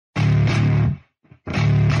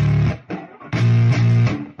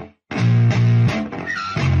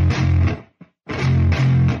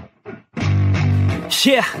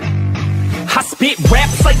Yeah, I spit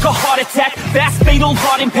raps like a heart attack, fast fatal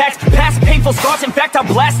heart impacts, past painful scars. In fact, I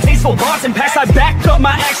blast tasteful bars and packs. I back up my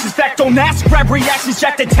actions, fact don't ask, grab reactions,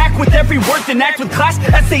 jacked attack with every word, then act with class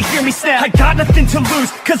as they hear me snap. I got nothing to lose,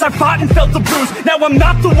 cause I fought and felt the bruise. Now I'm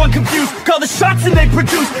not the one confused, call the shots and they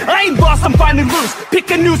produce. I ain't lost, I'm finally loose, pick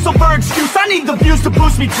a new silver excuse. I need the views to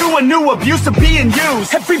boost me to a new abuse of being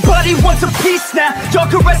used. Everybody wants a piece now, y'all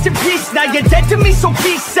can rest in peace now. You're dead to me, so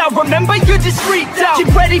peace out, remember you're just freaked out. Get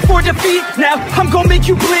ready for defeat now, I'm gonna make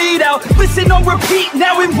you bleed out. Listen on repeat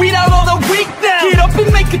now and weed out all the weak now. Get up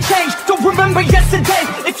and make a change, don't remember yesterday.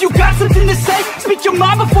 If you got something to say, speak your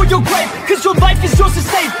mind before your grave, cause your life is yours to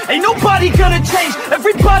save. Ain't nobody gonna change,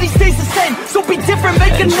 everybody stays the same. So be different,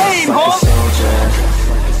 make a name, huh?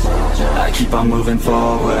 I keep on moving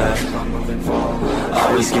forward,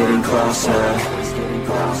 always getting closer.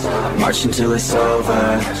 I march until it's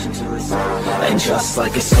over, and just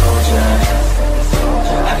like a soldier,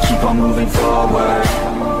 I keep on moving forward,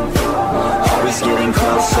 always getting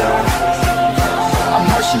closer. I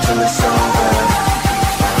march until it's over,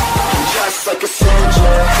 and just like a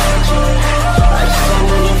soldier, I keep on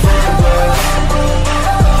moving forward,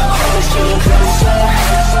 always getting closer.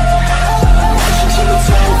 I march until it's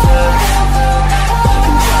over,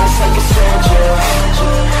 and just like a soldier,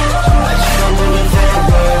 I keep on moving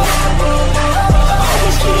forward,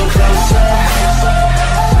 always getting closer.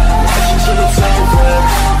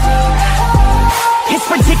 It's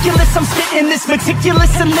ridiculous, I'm spitting this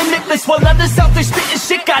meticulous and limitless, while others out there spitting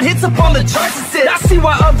shit got hits up on the charts. I see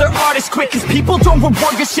why other artists quit, cause people don't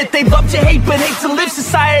reward good shit. They love to hate but hate to live.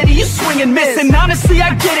 Society, you swing and miss, and honestly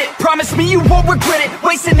I get it. Promise me you won't regret it.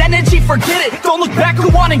 Wasting energy, forget it. Don't look back, go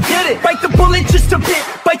on and get it. Bite the bullet just a bit,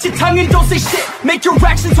 bite your tongue and don't say shit. Make your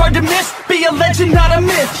actions hard to miss, be a legend not a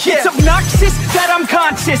myth. Yeah. It's obnoxious that I'm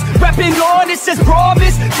conscious, rapping honest as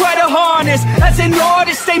promise. Try to harness, as an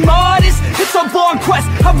artist, stay modest. It's a long quest,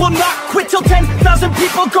 I will not quit till 10,000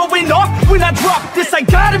 people going off when I drop this. I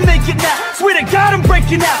gotta make it now, swear to God I'm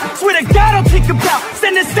breaking out. Swear to God I'll take a bow,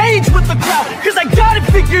 stand the stage with the crowd, cause I got it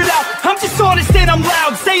figured out. I'm just honest and I'm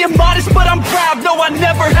loud, saying modest but I'm proud. No, I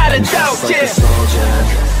never had a doubt, just like a soldier,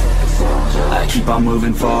 I keep on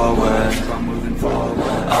moving forward,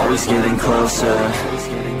 always getting closer.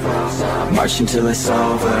 I march until it's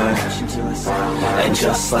over, and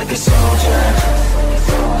just like a soldier,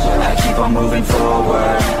 I keep on moving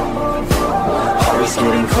forward, always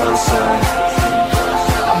getting closer.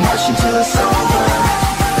 I march until it's over,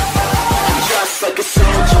 and just like a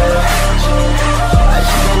soldier, I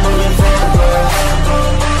keep on moving forward,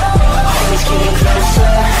 always getting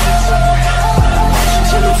closer. I march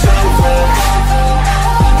until it's over,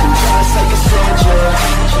 and just like a soldier,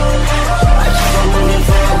 I keep on moving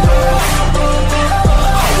forward,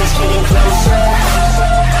 always getting closer.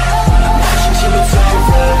 I march until it's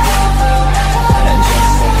over, and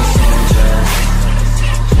just like a soldier,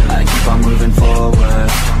 I keep on moving forward,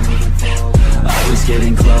 always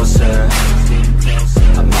getting closer.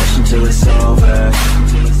 I march until it's over,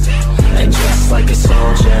 and just like a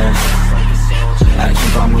soldier, I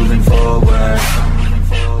keep on moving forward,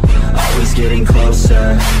 always getting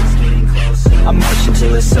closer. I march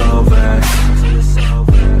until it's over.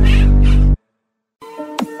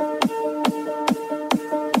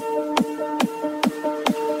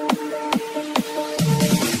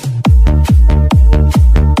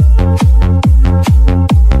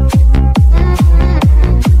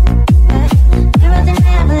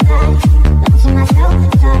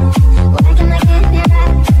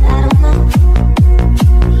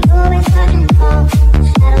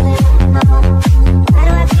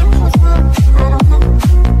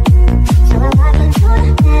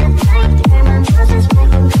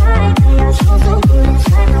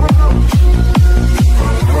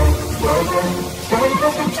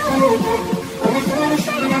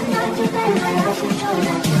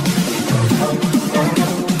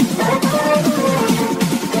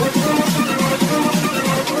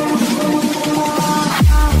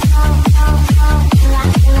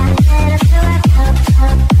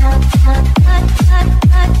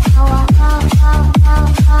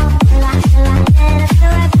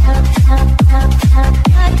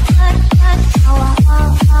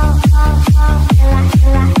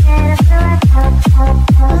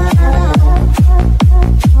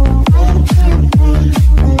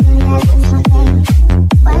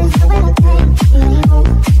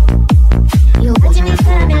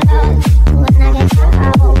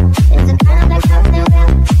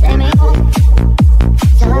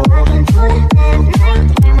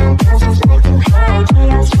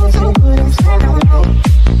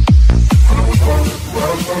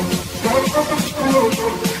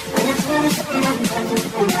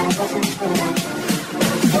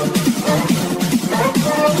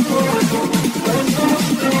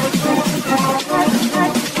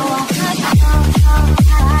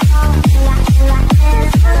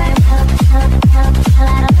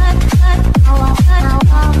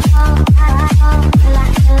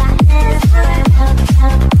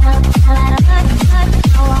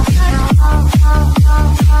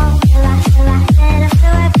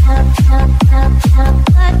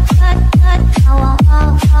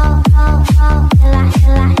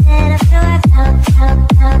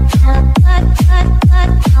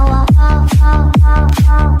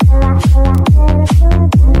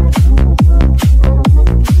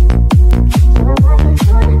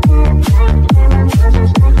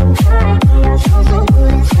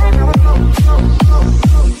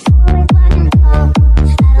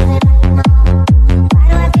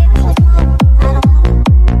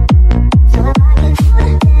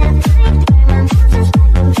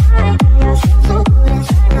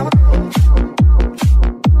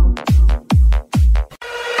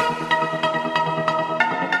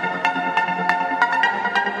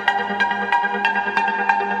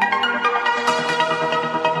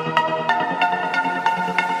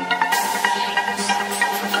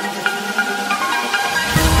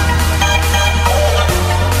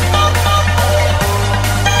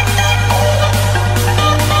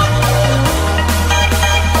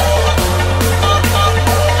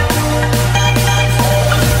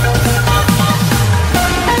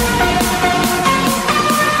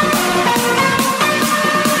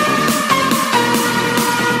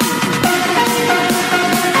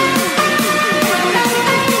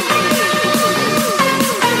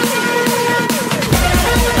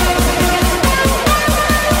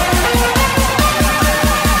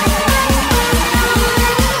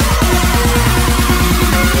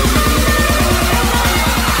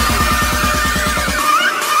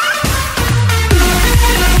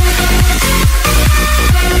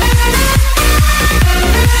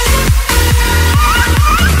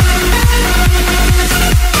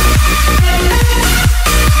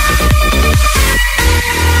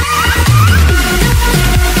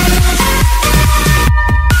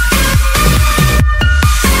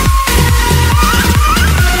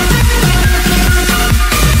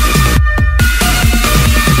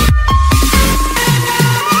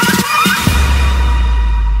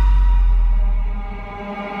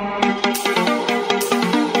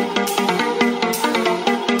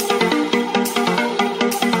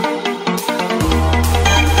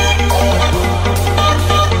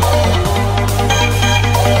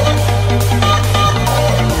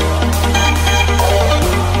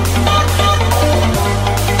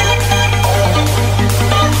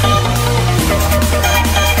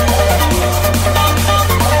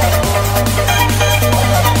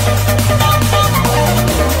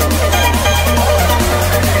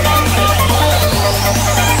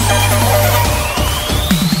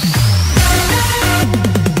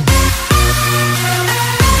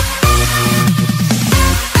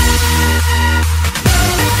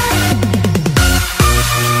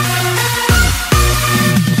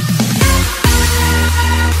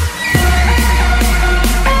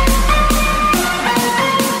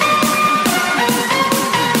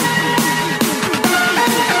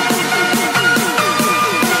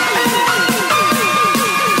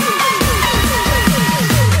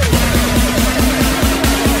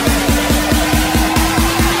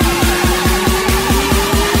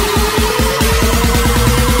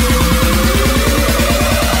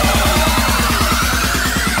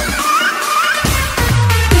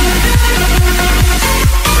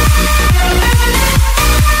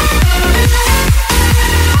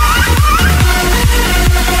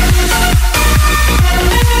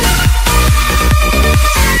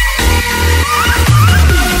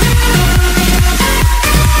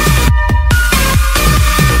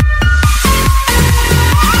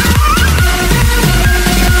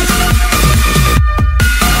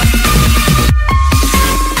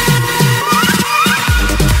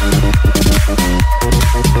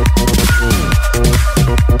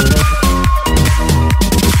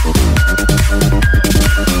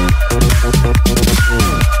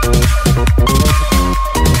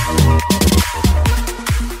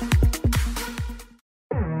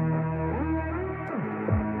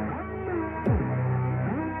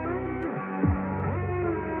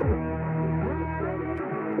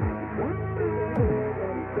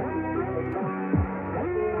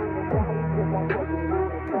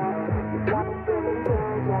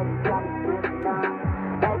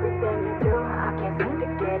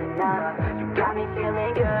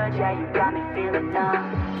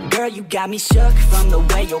 Girl, you got me shook from the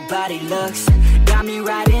way your body looks. Got me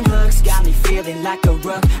riding hooks, got me feeling like a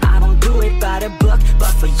rook. I don't do it by the book,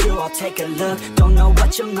 but for you I'll take a look. Don't know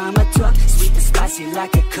what your mama took, sweet and spicy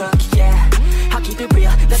like a cook, yeah. I'll keep it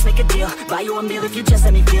real, let's make a deal. Buy you a meal if you just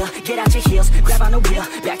let me feel. Get out your heels, grab on the wheel.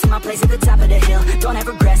 Back to my place at the top of the hill. Don't have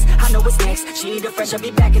regrets, I know what's next. She need a fresh, I'll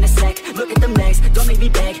be back in a sec. Look at them legs, don't make me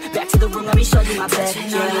beg. Back to the room, let me show you my bed.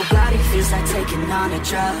 Touching on your body feels like taking on a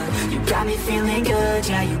drug. You got me feeling good,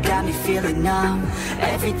 yeah, you got me feeling numb.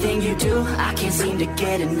 Everything you do, I can't seem to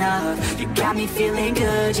get enough. You got me feeling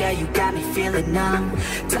good, yeah, you got me feeling numb.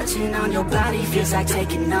 Touching on your body feels like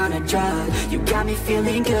taking on a drug. You got me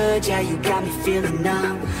feeling good, yeah, you got me feeling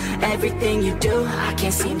numb. Everything you do, I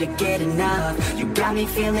can't seem to get enough. You got me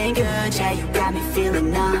feeling good, yeah, you got me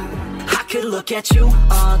feeling numb. I could look at you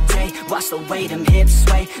all day, watch the way them hips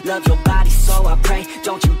sway. Love your body so I pray,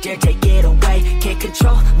 don't you dare take it away. Can't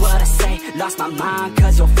control what I say, lost my mind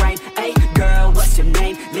cause your frame. Hey girl, what's your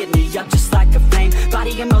name? Lit me up just like a flame.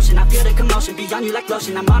 Body in motion, I feel the commotion, beyond you like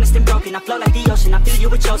lotion. I'm honest and broken, I flow like the ocean. I feel you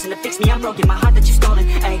were chosen to fix me, I'm broken. My heart that you stolen,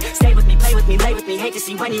 hey. Stay with me, play with me, lay with me. Hate to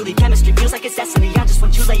see when you leave, chemistry feels like it's destiny. I just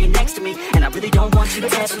want you laying next to me, and I really don't want you to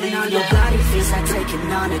ever leave. On your body feels like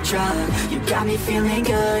taking on a drug. You got me feeling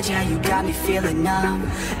good, yeah, you got me feeling numb.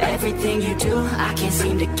 Everything you do, I can't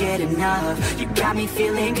seem to get enough. You got me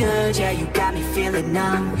feeling good, yeah, you got me feeling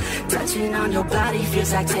numb. Touching on your body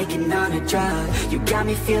feels like taking on a drug. You got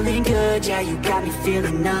me feeling good, yeah, you got me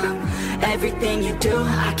feeling numb. Everything you do,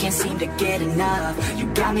 I can't seem to get enough. You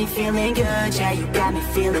got me feeling good, yeah, you got me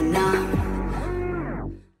feeling numb.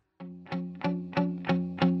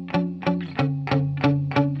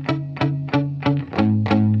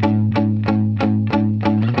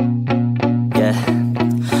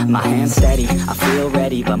 My hands steady, I feel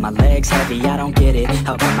ready, but my legs heavy, I don't get it.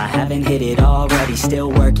 How come I haven't hit it already?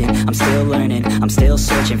 Still working, I'm still learning, I'm still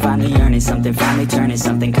searching, finally earning something, finally turning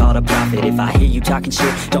something called a profit. If I hear you talking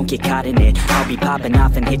shit, don't get caught in it. I'll be popping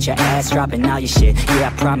off and hit your ass, dropping all your shit.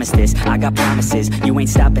 Yeah, I promise this, I got promises, you ain't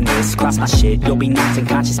stopping this. Cross my shit, you'll be knocked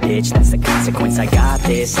unconscious, bitch. That's the consequence, I got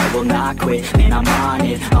this, I will not quit. Man, I'm on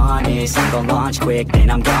it, honest, I'm gonna launch quick, then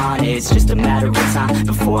I'm gone. It's just a matter of time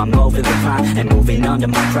before I'm over the climb and moving under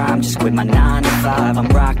my prime. Just quit my 9 to 5, I'm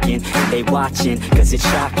rocking, and they watching, cause it's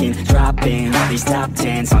shocking. Dropping all these top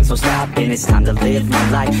 10 songs, so stopping. It's time to live my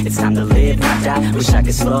life, it's time to live, not die. Wish I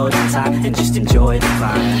could slow down time and just enjoy the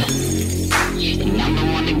climb. And I'm the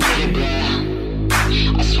one to get it, bro.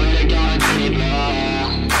 I swear to God I get it,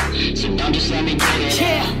 bro. So don't just let me get it.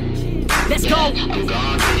 Yeah, let's go. I'm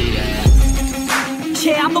gonna get it,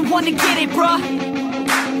 yeah, I'm the one to get it, bro.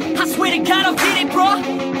 I swear to God I'll get it, bro.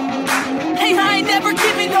 Hey, I ain't never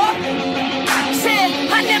giving up. Said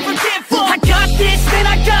I never give up. I got this, man,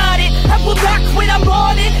 I got it. I will not quit, I'm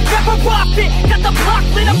on it. Never rock it. Got the block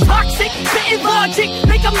lit, I'm toxic. Spitting logic,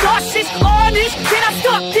 make them nauseous. Honest, can I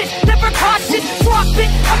stop this? Never cautious, drop it.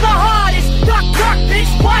 I'm the hardest. Knock, knock, bitch,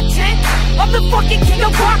 watch it. I'm the fucking king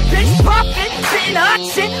of rock, bitch. Poppin', spitting hot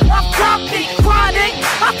shit. I'm dropping, chronic.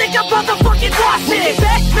 I think I'm motherfucking lost it.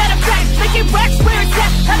 Back, better facts, making racks where it's at.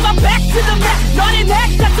 Have my back to the mat, not an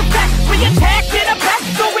act, that's a fact. We attack in a back,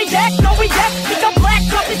 no react, no react. Think I'm black,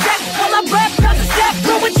 up his back, while I rap, cause it's step.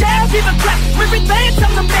 Throw it down, give a clap, we're advanced,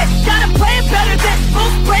 I'm the man. Got a plan better than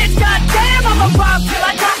most brands, goddamn. I'm a rob till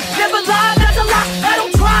I die, never lie, that's a lie. I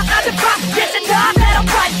don't try, I defy, get the die, that I'm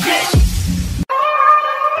right, yeah.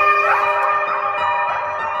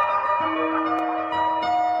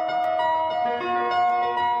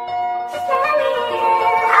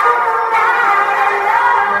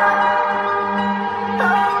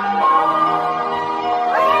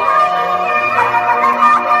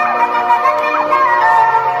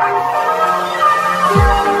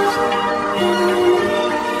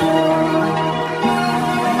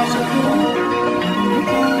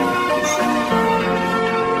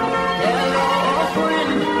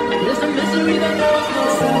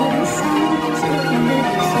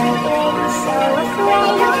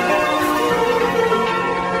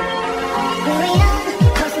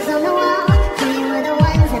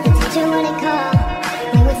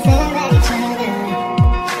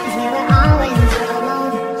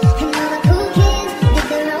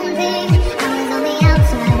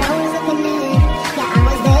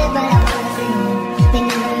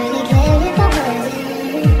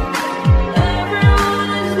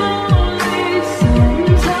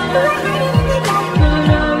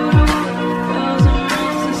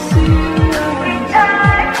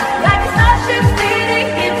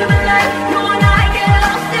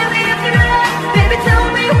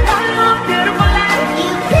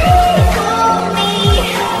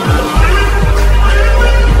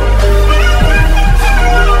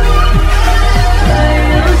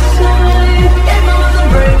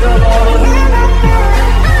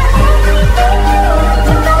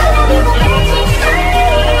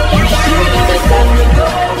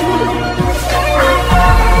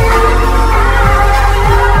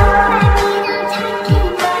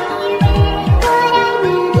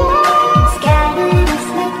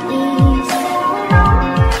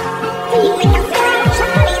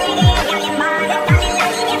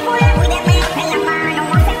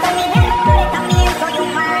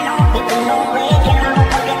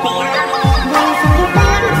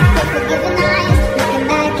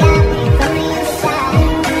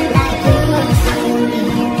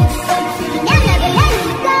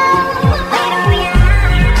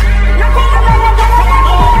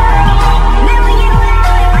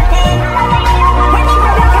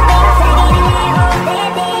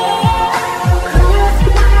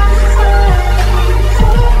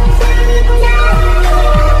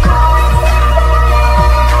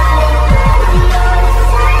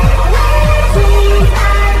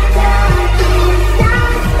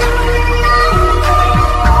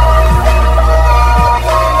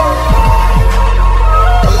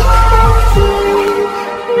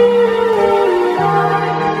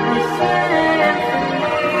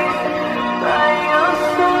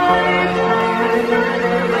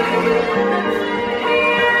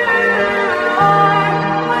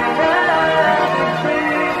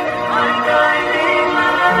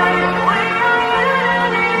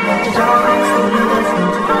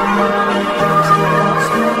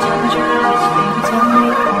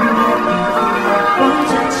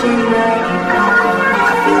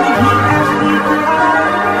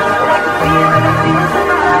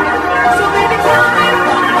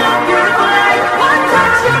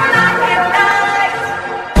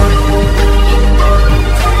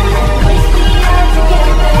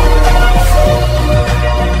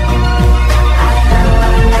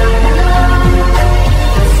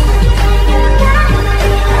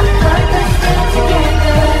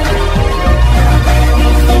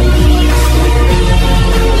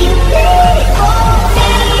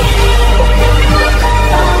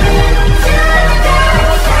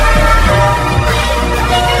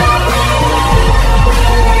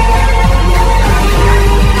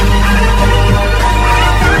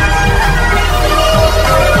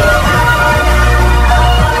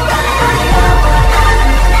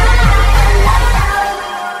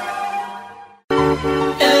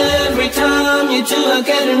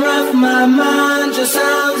 mind just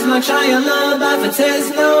sounds like Shia LaBeouf. It says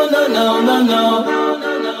no, no, no, no, no.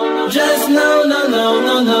 Just no, no, no,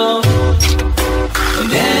 no, no.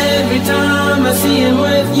 And every time I see him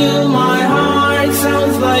with you, my heart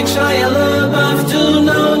sounds like Shia LaBeouf too.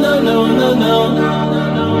 No, no, no, no, no.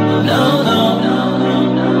 No, no, no,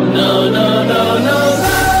 no, no, no, no.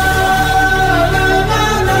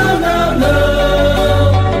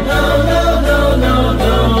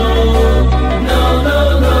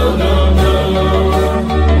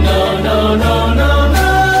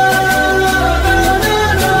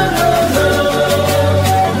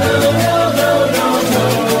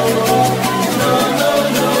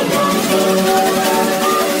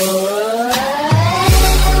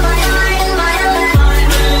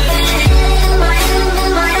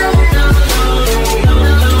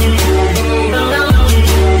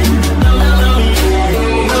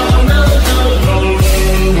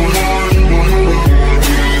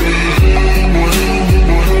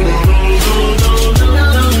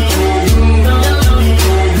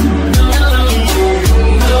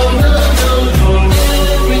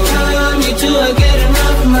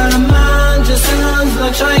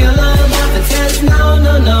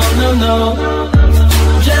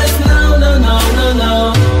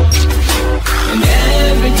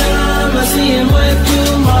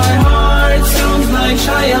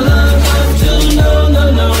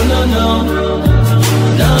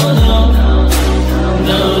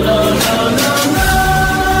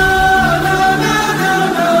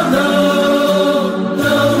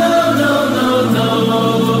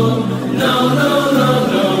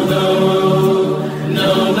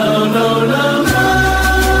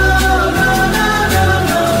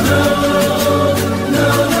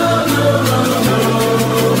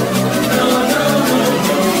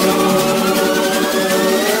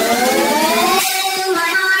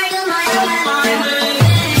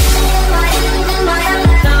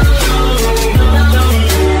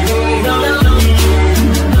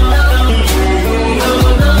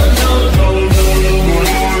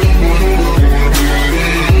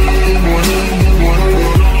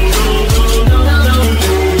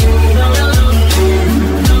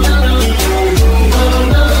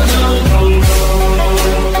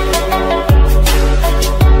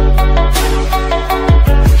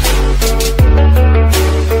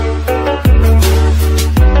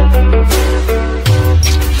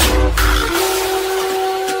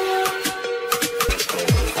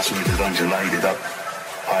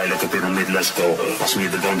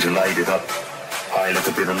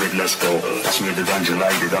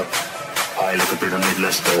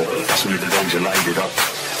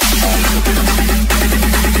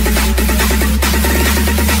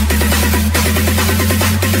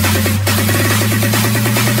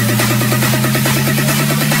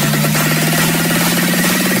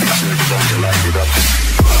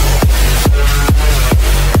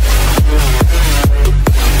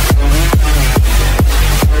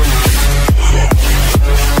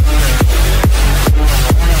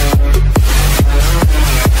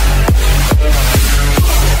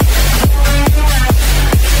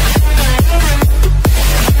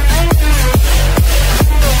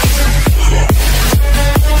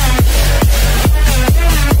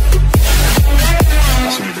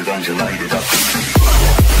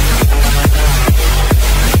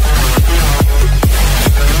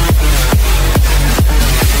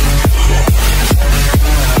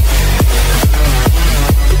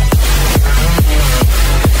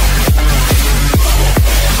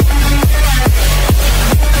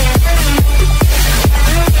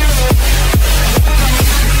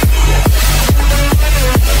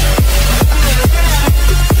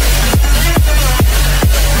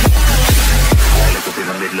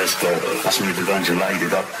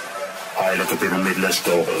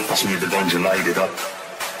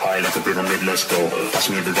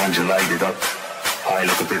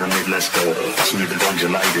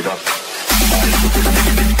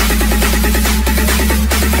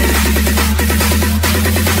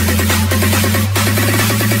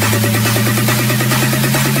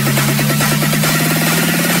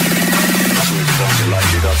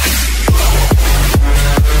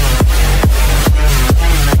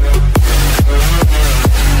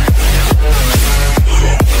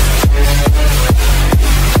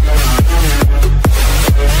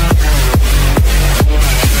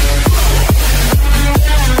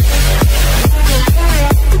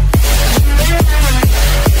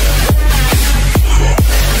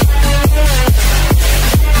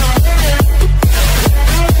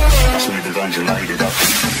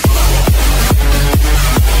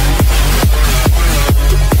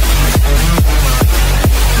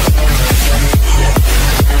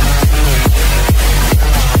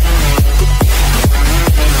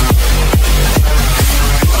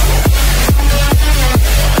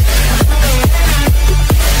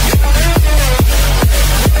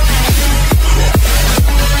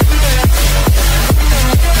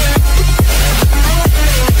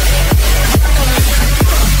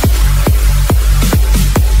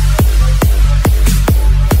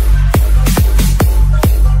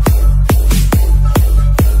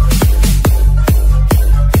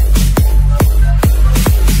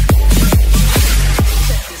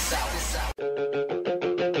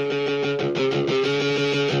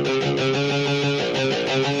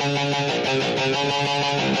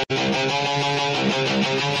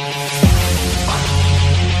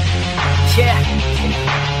 Yeah,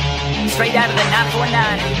 straight out of the 949.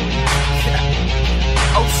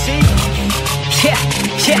 OC. Yeah,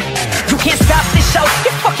 yeah, you can't stop this show.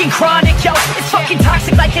 It's fucking chronic, yo. It's fucking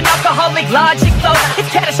toxic like an alcoholic logic, though. It's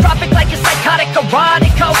catastrophic like a psychotic erotic,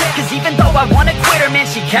 oh. Cause even though I wanna quit her, man,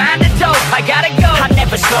 she kinda dope. I gotta go. I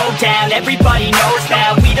never slow down, everybody knows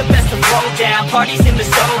now. We the best to throw down, parties in the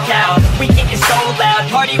SoCal. We getting so loud,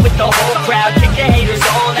 party with the whole crowd. Kick the haters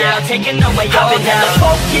all out, taking away all now. Never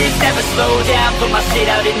focus, never slow down. Put my shit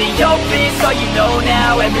out in the open, so you know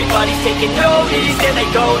now. Everybody's taking notice, there they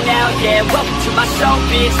go now. Yeah, welcome to my show,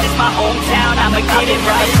 bitch, this my hometown, I'ma get it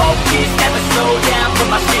right. Focus, never slow down, put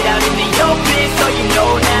my shit out in the open, so you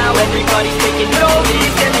know now. Everybody's taking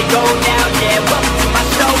notice, there they go now. Yeah, welcome to my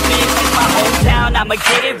show, bitch, this my hometown, I'ma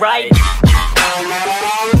get it right.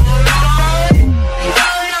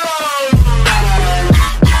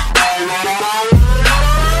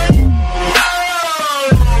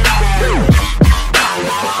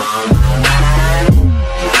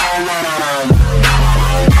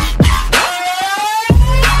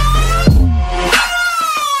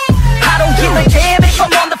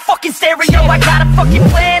 Stereo, I got a fucking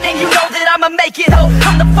plan and you know that I'ma make it, ho.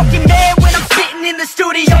 I'm the fucking man when I'm sitting in the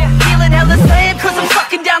studio, feeling hella slam cause I'm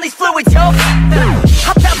sucking down these fluids, yo.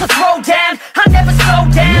 I'm about to throw down, I never slow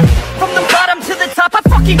down. From the bottom to the top, I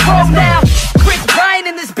fucking grow now. Chris Bryant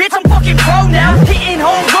in this bitch, I'm fucking pro now. Hitting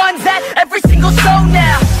home runs at every single show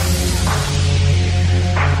now.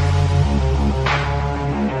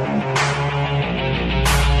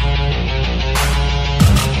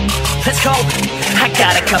 Let's go. I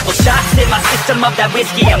got a couple shots in my system of that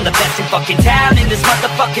whiskey. I'm the best in fucking town in this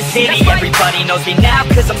motherfucking city. Everybody knows me now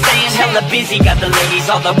cause I'm staying hella busy. Got the ladies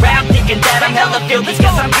all around thinking that I'm hella filthy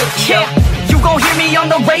cause I'm guilty, yo. You gon' hear me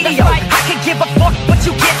on the radio. I could give a fuck what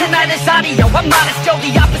you get tonight is audio. I'm honest, yo,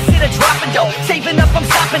 the opposite of dropping dough. Saving up, I'm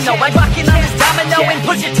stopping, no. I rockin' on this domino and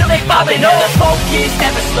push it till they poppin', oh. Never focus,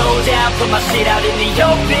 never slow down. Put my shit out in the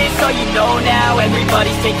open, so you know now.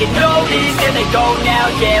 Everybody's taking notice, there they go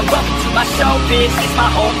now. Yeah, welcome to my show, bitch, it's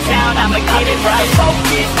my hometown, I'ma get it right.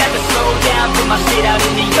 Focus, never slow down, put my shit out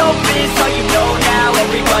in the open, so you know now.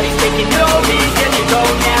 Everybody's taking notice, there they go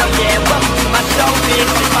now. Yeah, welcome to my show,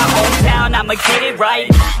 bitch, it's my hometown, I'ma get it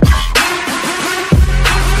right.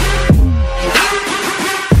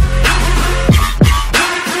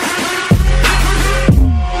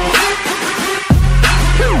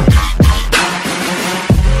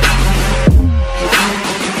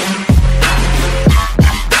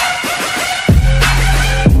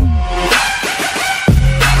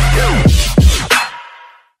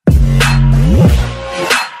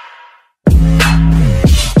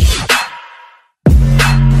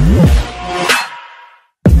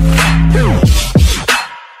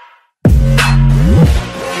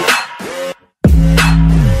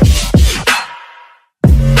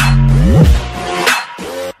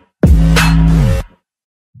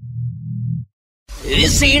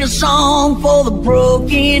 This ain't a song for the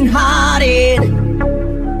broken-hearted,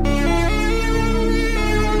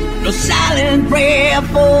 no silent prayer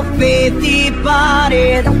for faith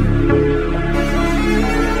departed.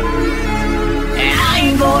 And I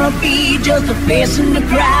ain't gonna be just a face in the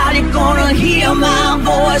crowd. You're gonna hear my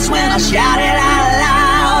voice when I shout it out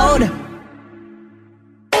loud.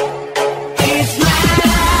 It's my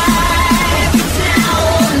life, it's now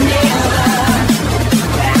or never.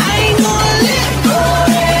 I ain't gonna live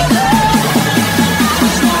forever.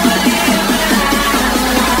 Just gonna live my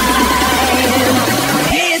life.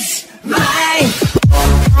 It's my life.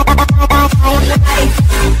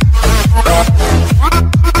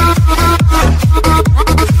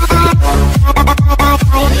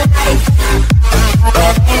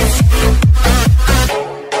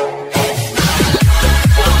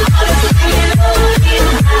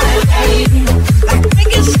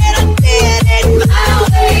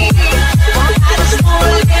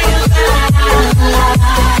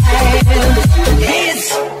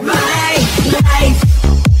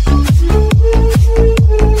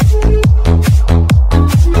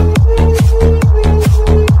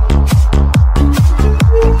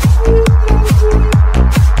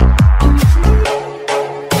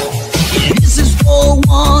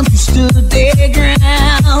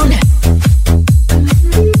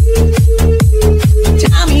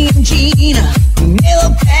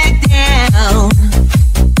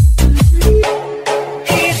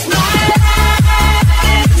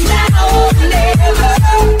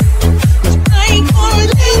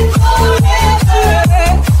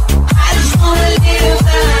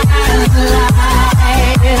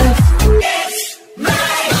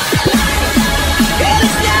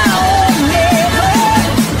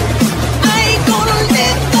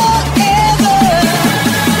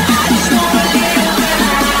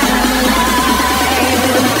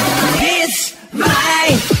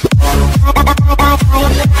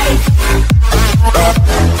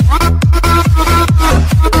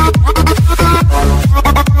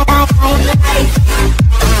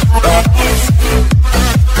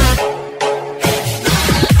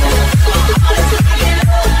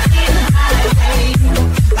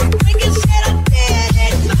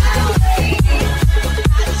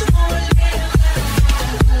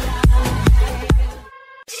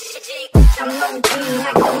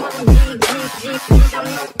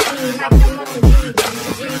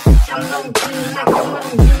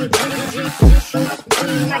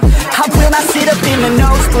 I will not sit up in the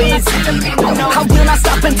nosebleeds. I will not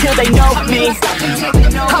stop until they know me.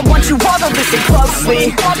 I want you all to listen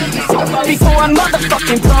closely before I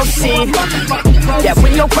motherfucking proceed. Yeah,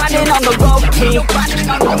 when you're grinding on the low key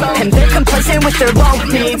and they're complacent with their low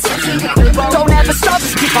needs, don't ever stop,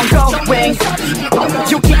 just keep on going.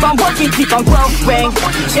 You keep on working, keep on growing.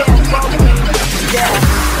 Yeah.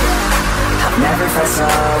 I've never felt so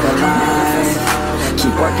alive.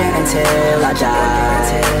 Keep working until I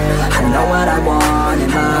die. I know what I want in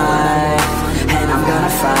life, and I'm gonna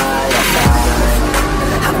fight, I'll fight.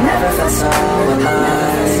 I've never felt so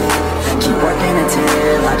alive. Keep working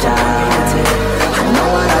until I die. I know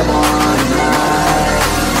what I want in life,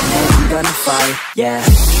 and I'm gonna fight, yeah.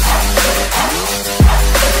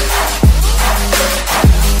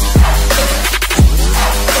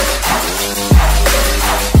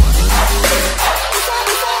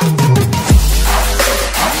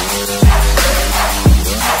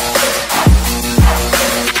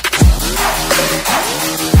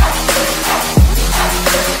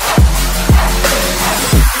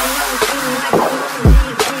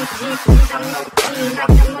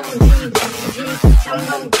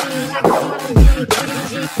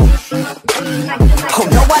 Oh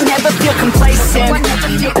no, I never feel complacent.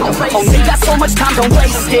 Only got so much time, don't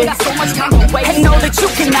waste it. And know that you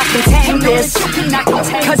cannot contain this,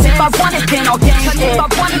 cause if I want it, then I'll gain it.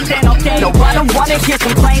 No, I don't wanna hear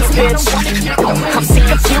complaints, bitch. I'm sick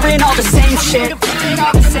of hearing all the same shit.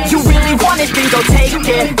 You really want it, then go take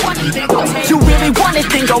it. You really want it,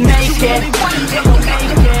 then go make it.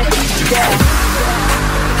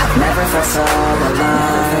 I've never felt so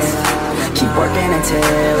alive. Keep working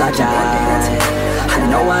until I die. I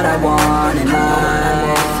know what I want in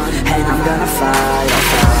life, and I'm gonna fight, I'll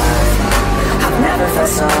fight. I've never felt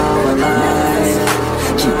so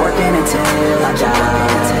alive. Keep working until I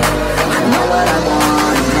die. I know what I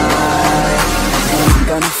want in life, and I'm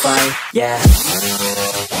gonna fight, yeah.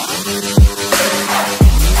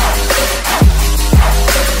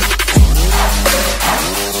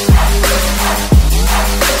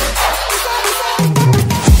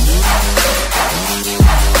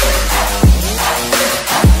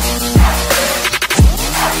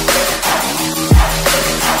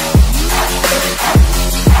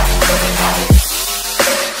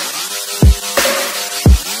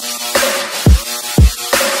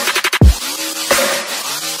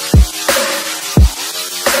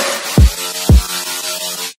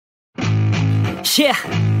 Yeah,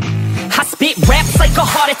 I spit raps like a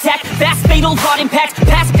heart attack, fast fatal heart impact,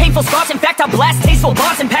 past painful scars. In fact, I blast tasteful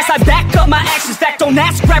bars and pass. I back up my actions, fact, don't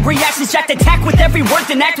ask, grab reactions, jacked attack with every word,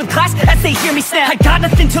 then act with class as they hear me snap. I got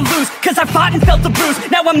nothing to lose, cause I fought and felt the bruise.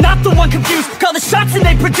 Now I'm not the one confused, call the shots and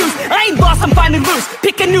they produce. I ain't lost, I'm finally loose,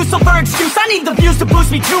 pick a new silver excuse. I need the views to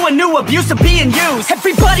boost me to a new abuse of being used.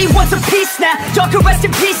 Everybody wants a piece now, y'all can rest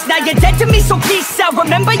in peace now. You're dead to me, so peace out,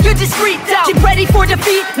 remember you're discreet now. Get ready for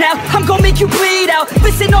defeat now, I'm gonna make you bleed out.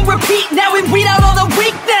 Listen on repeat now and weed out all the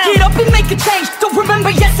weak now. Get up and make a change, don't remember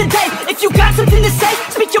yesterday. If you got something to say,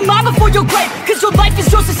 speak your mind before your grave, cause your life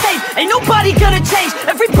is yours to save. Ain't nobody gonna change,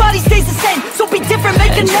 everybody stays the same. So be different,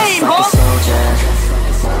 make a name, like a soldier,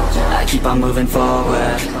 I keep on moving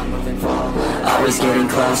forward, always getting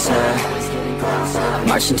closer,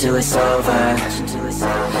 marching till it's over.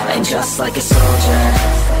 And just like a soldier,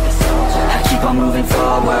 I keep on moving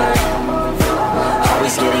forward,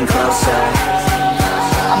 always getting closer,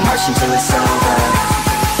 I'm marching till it's over.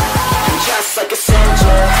 And just like a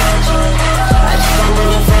soldier, I keep on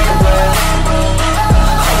moving forward,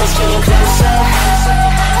 always getting closer,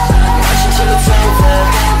 marching till it's over.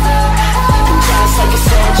 And just like a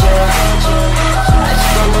soldier, I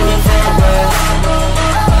keep on moving forward,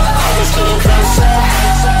 always getting closer,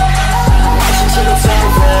 marching till it's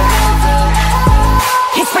over.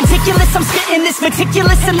 It's ridiculous, I'm spitting this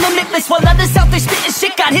meticulous and limitless, while others out there spitting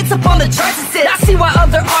shit got hits up on the charts and shit. I see why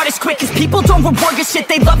other artists quit, cause people don't reward good shit.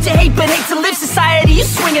 They love to hate but hate to live. Society, you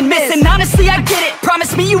swing and miss, and honestly I get it.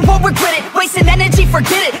 Promise me you won't regret it, wasting energy,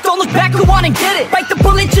 forget it. Don't look back, go on and get it. Bite the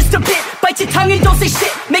bullet just a bit, bite your tongue and don't say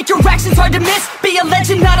shit. Make your actions hard to miss, be a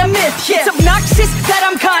legend not a myth. Yeah. It's obnoxious that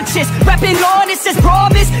I'm conscious, rapping honest as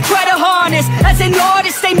promise. Try to harness, as an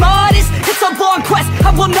artist, stay modest. It's a long quest,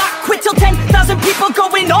 I will not quit till 10,000 people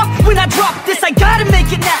going off when I drop this. I gotta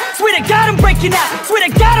make it now, swear to God I'm breaking out. Swear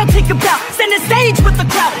to God I'll take a bow, stand the stage with the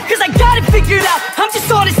crowd, cause I got it figured out. I'm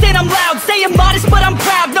just honest and I'm loud, staying modest but I'm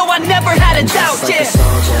proud. No, I never had a doubt, just like a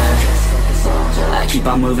soldier, I keep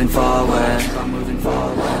on moving forward,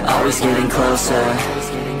 always getting closer,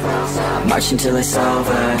 marching till it's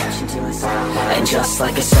over. And just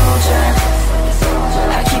like a soldier,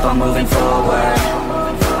 I keep on moving forward,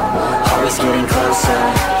 always getting closer,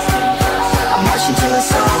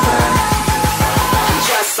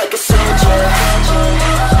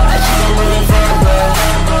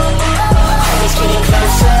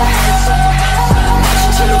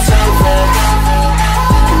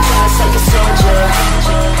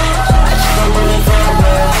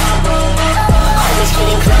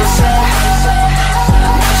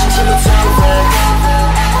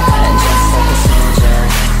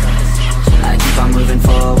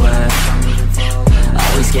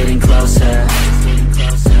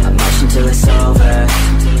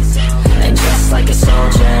 just like a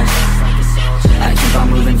soldier. I keep on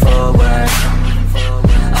moving forward,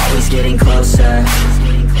 always getting closer.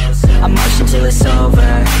 I'm marching till it's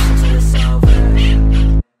over.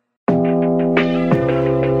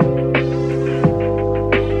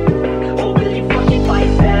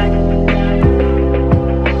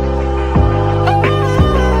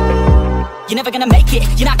 You're never gonna make it,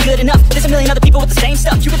 you're not good enough. There's a million other people with the same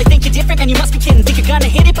stuff. You really think you're different, man, you must be kidding. Think you're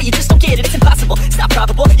gonna hit it, but you just don't get it. It's impossible, it's not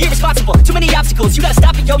probable, you're irresponsible. Too many obstacles, you gotta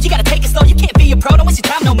stop it, yo. You gotta take it slow, you can't be a pro, don't waste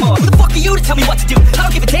your time no more. Who the fuck are you to tell me what to do? I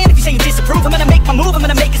don't give a damn if you say you disapprove. I'm gonna make my move, I'm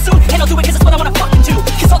gonna make it soon. And I'll do it cause it's what I wanna fucking do.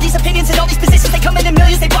 Cause all these opinions and all these positions, they come in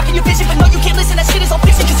millions, they blocking your vision. But no, you can't listen, that shit is all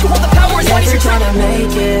fiction. Cause you hold the power as long as you're trying to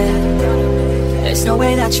make it. There's no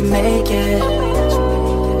way that you make it.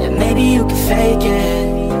 And maybe you can fake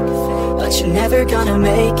it, but you're never gonna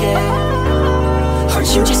make it.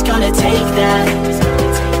 Aren't you just gonna take that?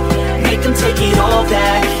 Make them take it all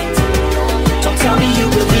back. Don't tell me you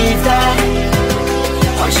believe that.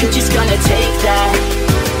 Aren't you just gonna take that?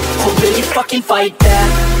 Or will you fucking fight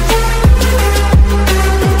back?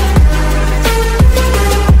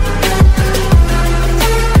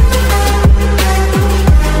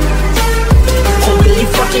 Or will you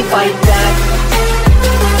fucking fight back?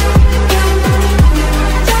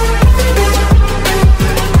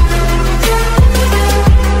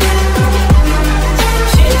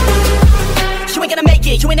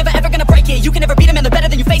 You ain't never ever gonna break it. You can never beat them and they're better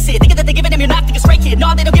than you face it. Thinking that they give a damn, you're not thinking straight, kid.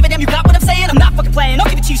 No, they don't give a damn, you got what I'm saying? I'm not fucking playing, I'll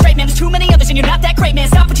give it to you straight, man. There's too many others and you're not that great,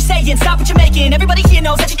 man. Stop what you're saying, stop what you're making. Everybody here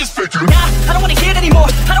knows that you just fake it. Nah, I don't wanna hear it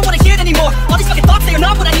anymore, I don't wanna hear it anymore. All these fucking thoughts, they are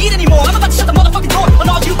not what I need anymore. I'm about to shut the motherfucking door on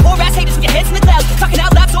all you poor ass haters with your heads in the clouds. Talking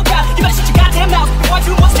out loud so proud, you better shut your goddamn mouth before I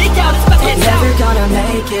do more speak out. It's about to head south. You're never gonna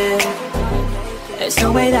make it. There's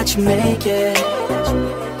no way that you make it.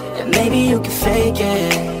 And maybe you can fake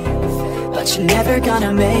it, but you're never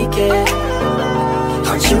gonna make it.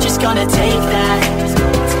 Aren't you just gonna take that?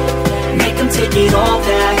 Make them take it all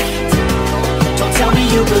back. Don't tell me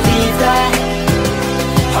you believe that.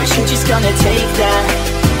 Aren't you just gonna take that?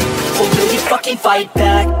 Or will you fucking fight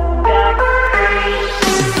back?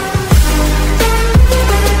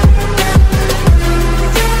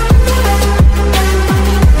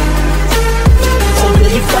 Or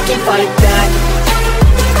will you fucking fight back?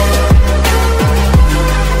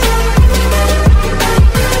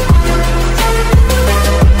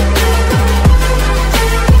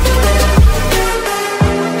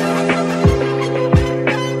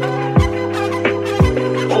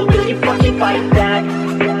 Fight back.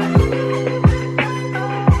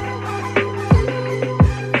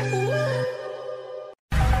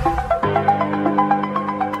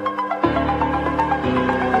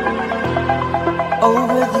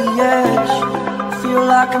 Over the edge, feel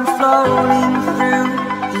like I'm floating through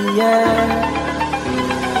the air.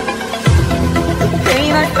 The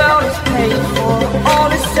pain I felt is paid for, all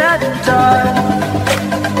is said and done.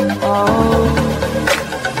 Oh,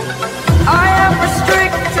 I am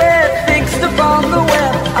restricted, fixed upon the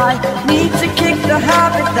web. I need to kick the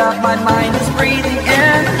habit that my mind is breathing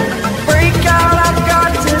in. Break out, I've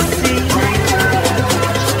got to see.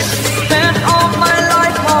 Spent all my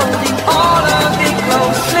life holding all of it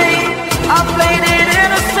closely. I played it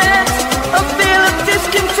innocent, a feel of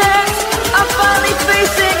discontent. I'm finally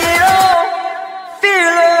facing it all,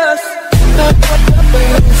 fearless.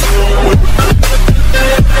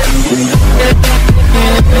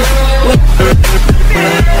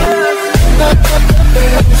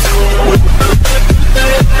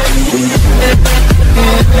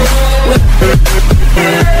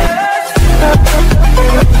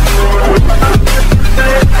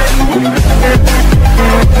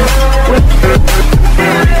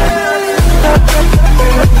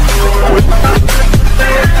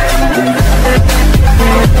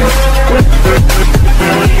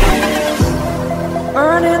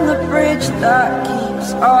 Burning the bridge that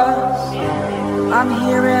keeps us. I'm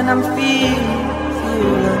here and I'm feeling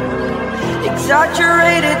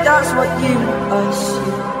exaggerated, that's what you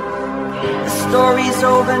assume. The story's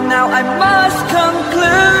over now, I must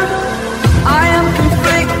conclude. I am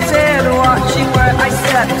conflicted, watching where I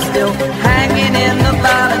step still, hanging in the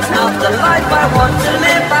balance. Not the life I want to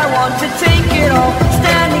live, I want to take it all.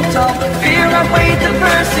 Standing tall, fear I weighed the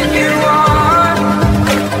person you are.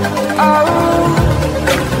 Oh,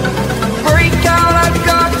 break out, I've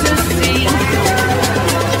got to see.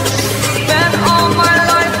 Spent all my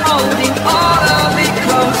life holding all of it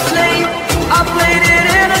closely. I played it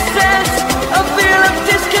innocent, a feel of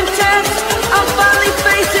discontent. I'm finally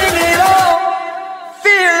facing it all,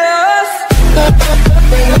 fearless.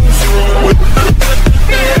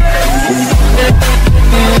 Fearless.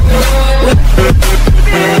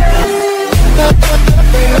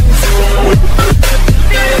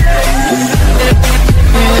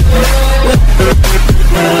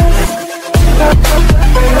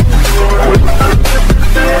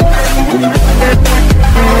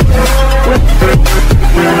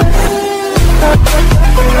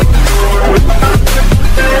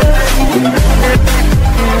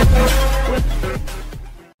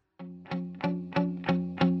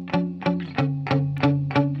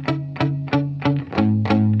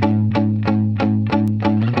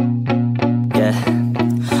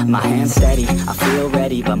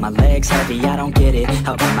 legs heavy, I don't get it.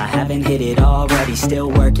 How come I haven't hit it already? Still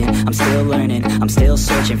working, I'm still learning, I'm still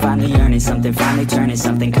searching, finally earning something, finally turning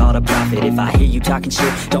something called a profit. If I hear you talking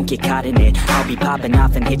shit, don't get caught in it. I'll be popping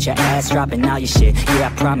off and hit your ass, dropping all your shit. Yeah,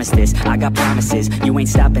 I promise this, I got promises, you ain't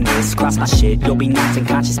stopping this. Cross my shit, you'll be knocked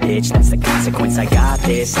unconscious, bitch. That's the consequence, I got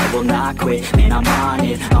this, I will not quit. Man, I'm on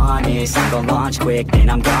it, honest, I'm gonna launch quick, then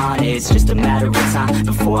I'm gone. It's just a matter of time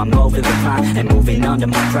before I'm over the climb and moving under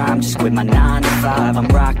my prime. Just quit my 9 to 5, I'm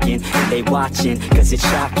rocking, and they watching, cause it's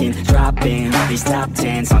shocking. Dropping all these top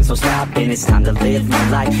 10 songs, so stopping. It's time to live my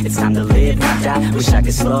life, it's time to live, not die. Wish I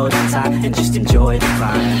could slow down time and just enjoy the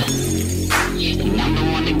climb. And I'm the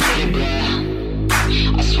one to get it, bro.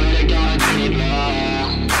 I swear to God, I get it,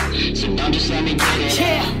 bro. So don't just let me get it.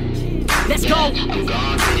 Yeah, let's go. I'm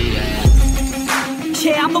gone get it,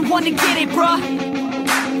 Yeah, I'm the one to get it, bruh.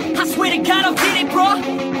 I swear to God I'll get it, bruh.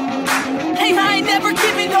 Hey, I ain't never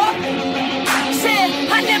giving up. Said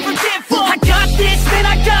I never give up. I got this, man,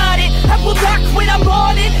 I got it. I will not quit, I'm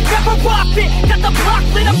on it. Never rock it. Got the block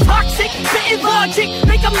lit, I'm toxic. Spitting logic,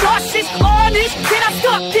 make them nauseous. Honest, can I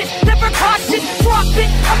stop this? Never cautious, drop it.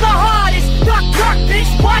 I'm the hardest. Knock, knock, bitch,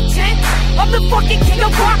 watch it. I'm the fucking king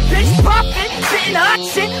of rock, bitch. Profit, spitting hot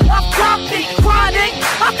shit. I'm profit, chronic.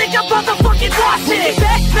 I think I'm motherfucking lost it.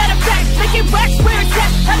 Back, better back, making racks where it's at.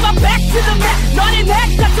 Have my back to the mat, not in hack,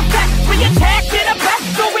 that's a fact. We attack in a back,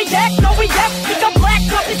 no react, no react. Think I'm black,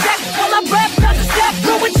 up his back. While I rap, not a step,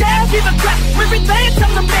 going down, give a crap. We're advanced,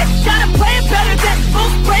 I'm the man. Gotta play it better than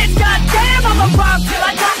most brands. Goddamn, I'm a rhyme till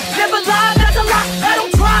I die. Never lie, that's a lie. I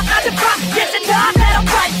don't try, I defy. Get the nod, that I'm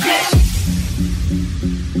right, yeah.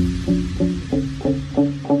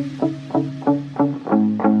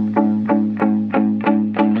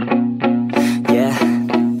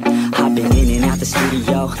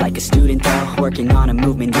 Like a student though, working on a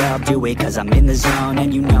movement, yeah, I'll do it cause I'm in the zone.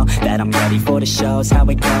 And you know that I'm ready for the shows. How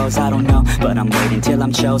it goes, I don't know, but I'm waiting till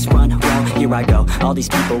I'm chose. Front row, here I go. All these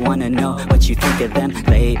people wanna know what you think of them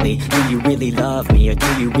lately. Do you really love me or do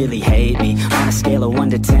you really hate me? On a scale of 1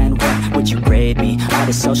 to 10, what would you grade me? All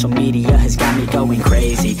this social media has got me going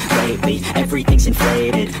crazy lately. Everything's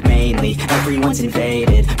inflated, mainly everyone's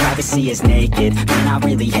invaded. Privacy is naked, man, I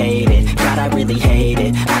really hate it. God, I really hate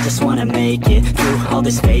it. I just wanna make it through all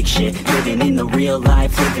this fake shit. Living in the real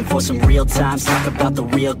life, living for some real times. Talk about the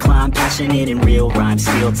real climb, passionate in real rhymes.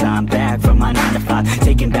 Steal time back from my 9 to 5,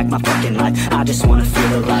 taking back my fucking life. I just wanna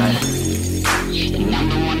feel alive. And I'm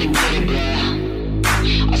the one to get it,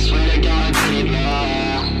 bro. I swear to God, I get it,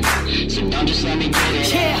 bro. So don't just let me get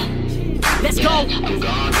it. Yeah, let's go. I'm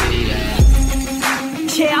gone get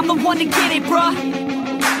it, Yeah, I'm the one to get it, bruh.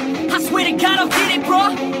 I swear to God I'll get it,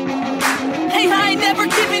 bruh. Hey, I ain't never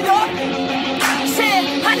giving up. Said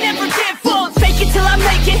I never give up. Fake it till I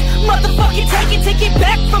make it. Motherfucking take it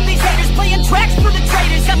back from these haters. Playing tracks for the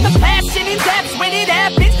traitors. Got the passion and that's when it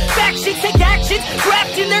happens. Factions take actions,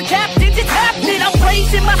 drafting their captains. It's happening. I'm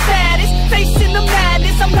raising my status, facing the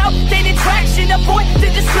madness. I'm out gaining traction, avoid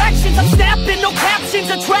the distractions. I'm snapping, no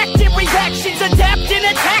captions, attracting reactions, adapting,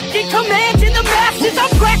 attacking, commanding the masses.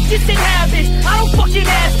 I'm practicing habits. I don't fucking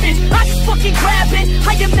ask bitch, I just fucking grab it.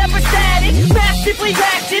 I am never static, massively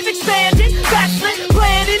active, expanding, backslid,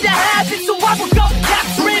 planning to have it. So I will go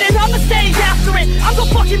capture it and I'ma stay after it. I'm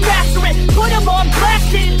gonna fucking master it, put them on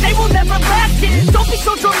blast it. They will never last it, don't be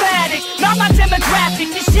so dramatic. Not my demographic,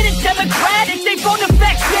 this shit is democratic. They phone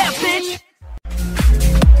effects, yeah bitch.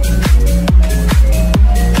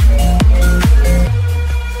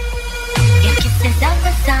 Your kisses of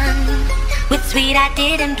the sun, with sweet I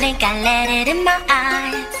didn't blink, I let it in my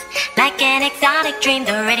eyes. Like an exotic dream,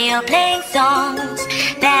 the radio playing songs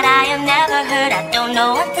that I have never heard. I don't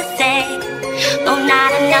know what to say, oh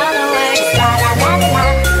not another word. Just la la la la la.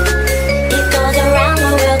 It goes around the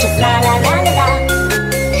world, just la la la la la.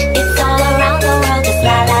 It's all around the world, just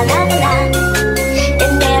la la la la la.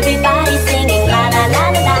 And everybody's singing la la la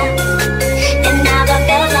la la. And now the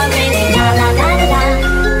bells are ringing la la la la la.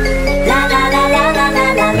 La la la la la la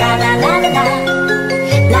la la la la la la.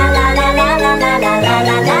 La la la la la la la la la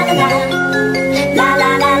la la la. La la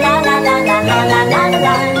la la la la la la la la la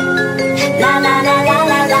la. La la la la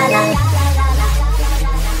la la la.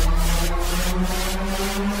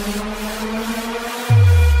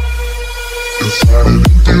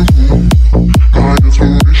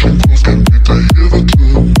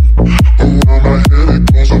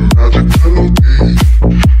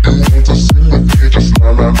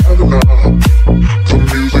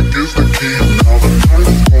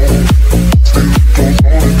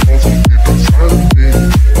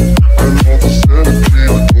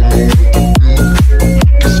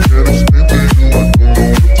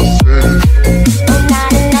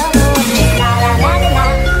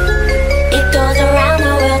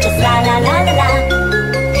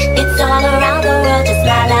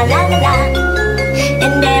 la la.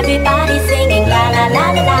 And everybody's singing la la la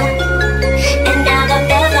la la. And now the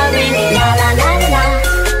bells are ringing la la la la la.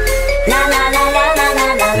 La la la la la la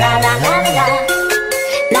la la la la la.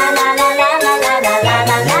 La la la la la la la la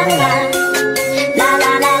la la la. La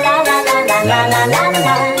la la la la la la la la la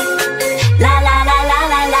la. La la la la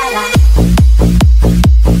la la la.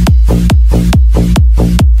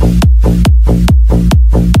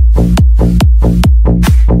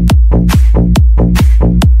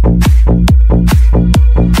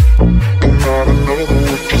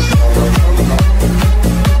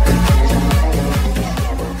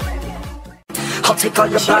 Take all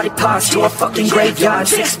your body parts to a fucking graveyard,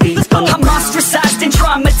 6 feet under. I'm ostracized and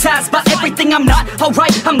traumatized by everything I'm not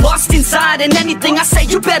alright. I'm lost inside, and anything I say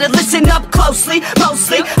you better listen up closely.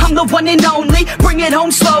 Mostly, I'm the one and only. Bring it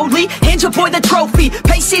home slowly. Hand your boy the trophy.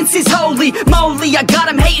 Patience is holy moly. I got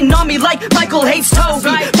him hating on me like Michael hates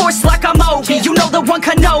Toby. Force like I'm Obi. You know the one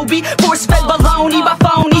Kenobi. Force fed baloney by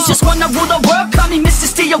phonies. Just wanna rule the world. Call me Mr.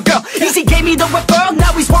 Steel Girl. Easy gave me the referral.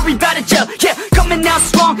 Now he's worried about a jail. Yeah, coming out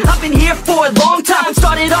strong. I've been here for a long time.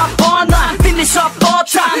 Started off online, finish off all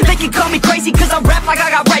time. They can call me crazy cause I rap like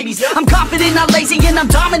I got rabies. I'm confident, not lazy, and I'm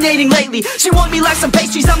dominating lately. She want me like some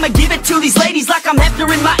pastries, I'ma give it to these ladies like I'm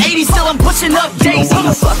Hefner in my 80s. Still I'm pushing up daisies. Don't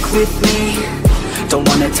wanna fuck with me, don't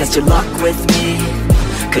wanna test your luck with me.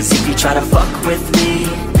 Cause if you try to fuck with me,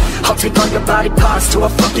 I'll take all your body parts to a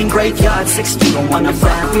fucking graveyard, 6 feet. Don't wanna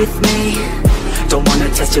fuck with me, don't wanna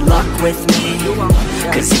test your luck with me.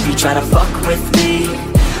 Cause if you try to fuck with me,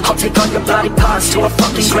 I'll take all your body parts to a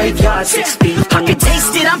fucking graveyard, 6 feet. I can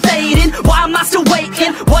taste it, I'm fading. Why am I still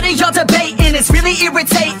waiting? What are y'all debating? It's really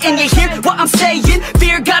irritating. You hear what I'm saying?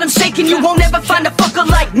 Fear got him shaking. You won't ever find a fucker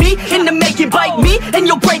like me in the making. Bite me and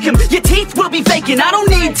you'll break him. Your teeth will be vacant. I don't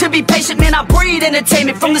need to be patient, man. I breed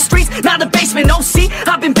entertainment from the streets, not the basement. Oh, see,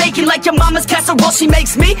 I've been baking like your mama's casserole. She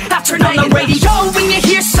makes me. I turn on the radio when you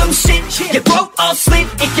hear some shit. Your throat all slit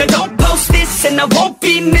if you don't post this, and I won't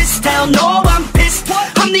be missed. Hell no, I'm pissed.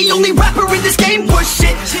 I'm the only rapper in this game worth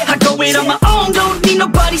shit. I go it on my own, don't need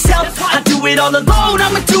nobody's help. I do it all alone,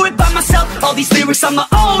 I'ma do it by myself. All these lyrics on my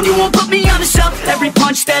own, you won't put me on the shelf. Every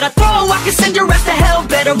punch that I throw, I can send your ass to hell.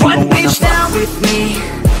 Better run, bitch, down with me.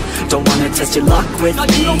 Don't wanna test your luck with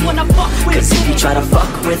me. You don't wanna fuck with Cause if you try to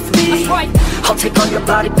fuck with me, I'll take all your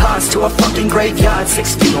body parts to a fucking graveyard,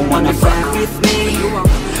 6 feet. Don't wanna fuck with me,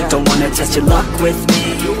 don't wanna test your luck with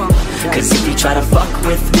me. Cause if you try to fuck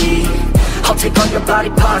with me, I'll take all your body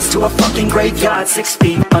parts to a fucking graveyard, 6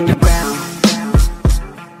 feet underground.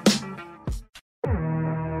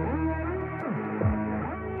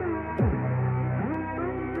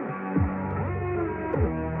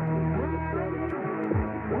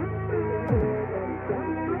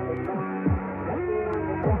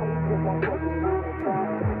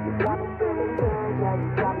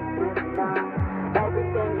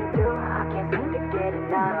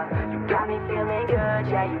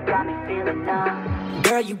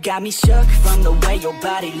 Girl, you got me shook from the way your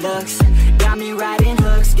body looks. Got me riding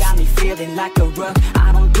hooks, got me feeling like a rook.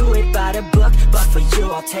 I don't do it by the book, but for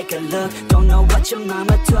you I'll take a look. Don't know what your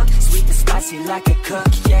mama took, sweet and spicy like a cook,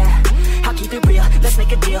 yeah. I'll keep it real, let's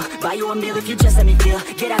make a deal. Buy you a meal if you just let me feel.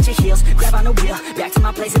 Get out your heels, grab on the wheel. Back to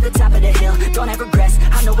my place at the top of the hill. Don't have regrets,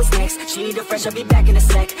 I know what's next. She need a fresh, I'll be back in a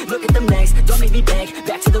sec. Look at them legs, don't make me beg.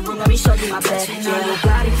 Back to the room, let me show you my bed. Yeah, your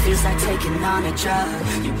body feels like taking on a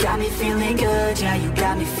drug. You got me feeling good, yeah, you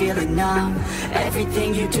got me feeling numb.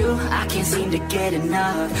 Everything you do, I can't seem to get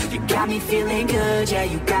enough. You got me feeling good, yeah,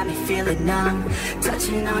 you got me feeling numb.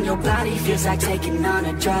 Touching on your body feels like taking on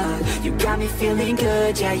a drug. You got me feeling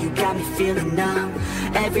good, yeah, you got me feeling numb.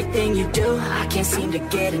 Everything you do, I can't seem to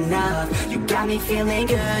get enough. You got me feeling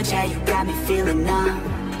good, yeah, you got me feeling numb.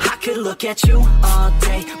 I could look at you all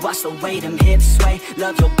day, watch the way them hips sway.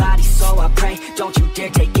 Love your body so I pray, don't you dare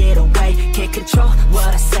take it away. Can't control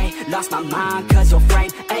what I say, lost my mind cause your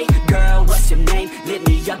frame. Hey girl, what's your name? Lit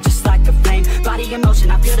me up just like a flame. Body in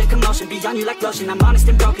motion, I feel the commotion, beyond you like lotion. I'm honest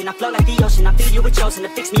and broken, I flow like the ocean. I feel you were chosen to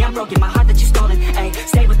fix me, I'm broken. My heart that you stolen, hey.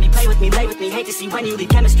 Stay with me, play with me, lay with me. Hate to see when you leave,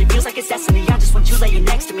 chemistry feels like it's destiny. I just want you laying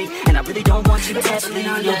next to me, and I really don't want you to test me.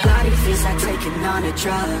 On your body feels like taking on a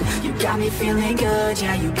drug. You got me feeling good,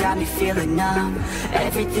 yeah, you got me feeling numb.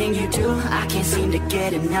 Everything you do, I can't seem to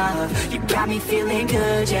get enough. You got me feeling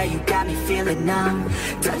good, yeah, you got me feeling numb.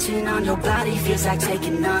 Touching on your body feels like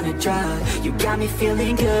taking on a drug. You got me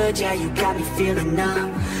feeling good, yeah, you got me feeling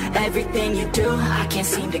numb. Everything you do, I can't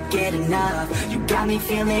seem to get enough. You got me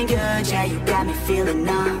feeling good, yeah, you got me feeling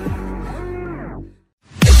numb.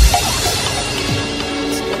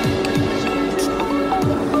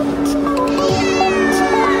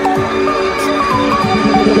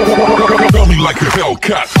 Coming like a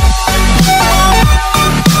Hellcat.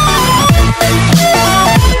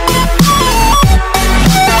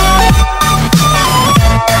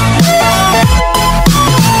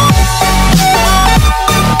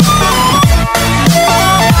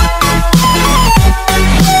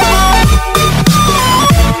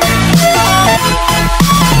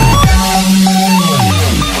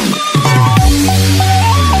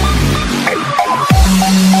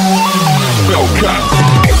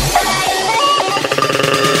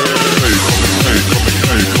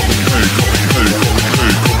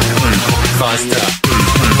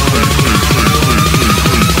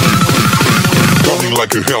 Coming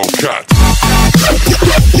like a Hellcat.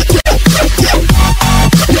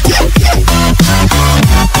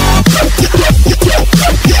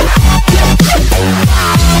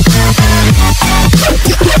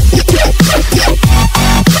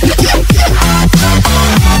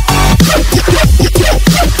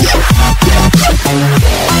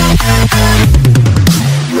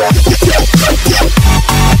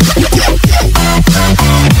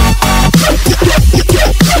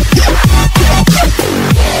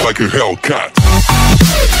 Like a Hellcat.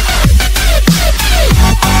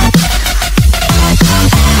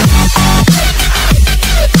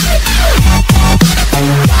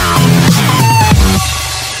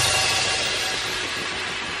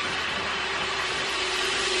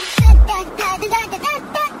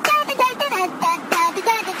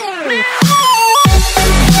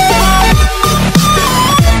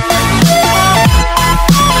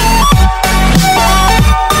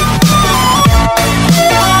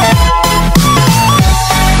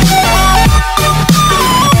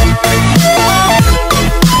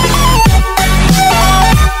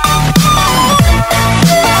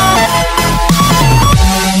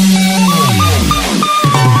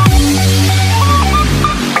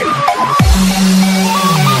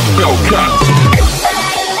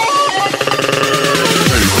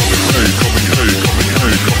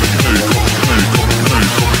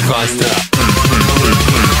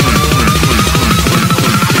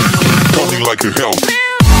 Coming like a hell.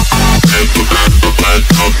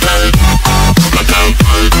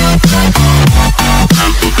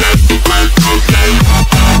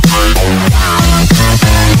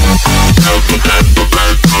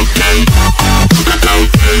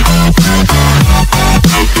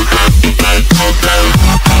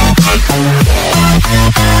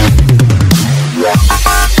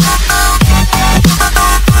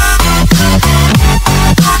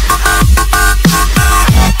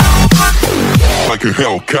 Like a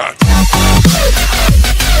Hellcat.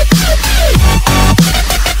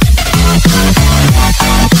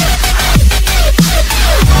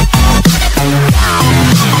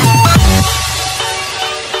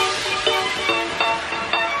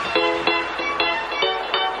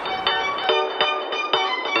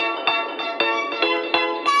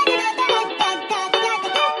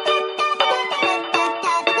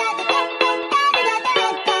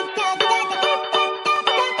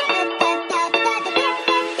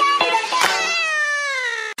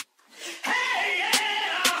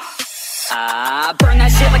 Burn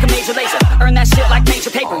that shit like a major laser. Earn that shit like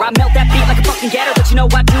major paper. I melt that beat like a fucking getter. But you know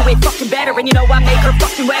I do it fucking better. And you know I make her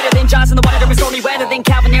fucking wetter than Jaws in the water during stormy weather. Than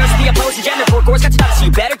Calvin Harris, the opposing gender. Poor Gore's got to know, so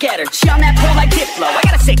you better get her. She on that pole like Diplo. I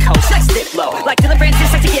got a sick hoe, she likes to dip low. Like Dylan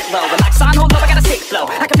Francis likes to get low. And like Son hold low, I got a sick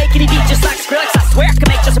flow. I can make any beat just like Skrillex. I swear I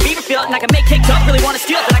can make Justin Bieber feel it. And I can make Kick Up really wanna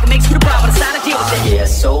steal it. And I can make Scooter Braun, but it's not a deal with it.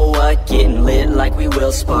 Yeah, so what? Getting lit like we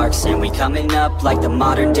Will Sparks. And we coming up like the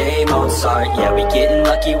modern day Mozart. Yeah, we getting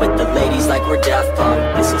lucky with the ladies like we're Daft Punk.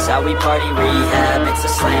 This is how we party, rehab, it's a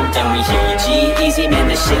slam dunk. We hear you G-Eazy, man,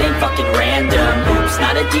 this shit ain't fucking random. Oops,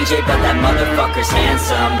 not a DJ, but that motherfucker's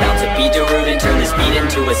handsome. About to be Darude and turn this beat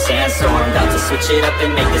into a sandstorm. About to switch it up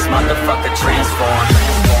and make this motherfucker transform.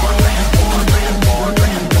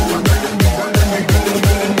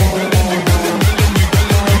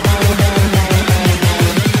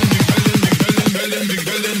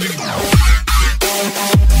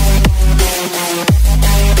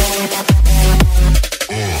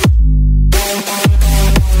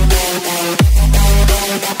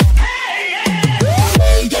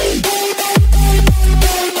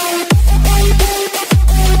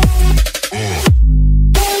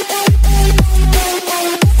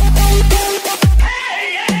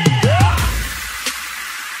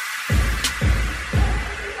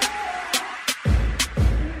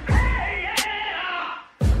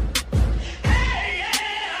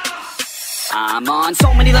 I'm on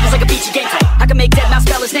so many levels like a beachy gameplay. I can make dead mouse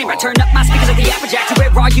spell his name right. Turn up my speakers like the Applejack.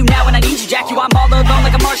 Where are you now when I need you, Jack? You, I'm all alone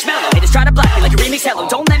like a marshmallow. Haters try to block me like a remix hello.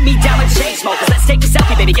 Don't let me down like the chain smokers. Let's take a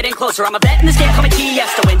selfie, baby, get in closer. I'm a vet in this game, call me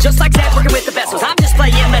Tiesto. And just like Zed, working with the vessels. I'm just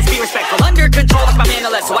playing, let's be respectful. Under control like my man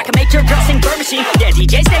Alesso. I can make your girl sing Bird Machine. Yeah,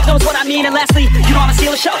 DJ Snake knows what I mean. And lastly, you know I'ma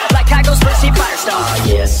steal a show like Kygo's first team Firestone.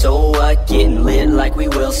 Yeah, so what? Getting lit like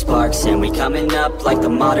we Will Sparks. And we coming up like the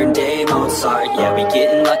modern day Mozart. Yeah, we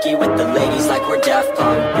getting lucky with the ladies like we're Daft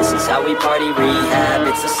Punk. This is how we party, rehab,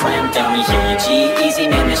 it's a slam dunk. We hear you G-Eazy,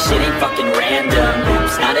 man, this shit ain't fucking random.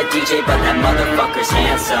 Oops, not a DJ, but that motherfucker's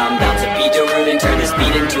handsome. About to be Darude and turn this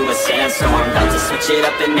beat into a sandstorm. About to switch it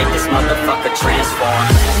up and make this motherfucker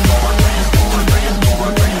transform.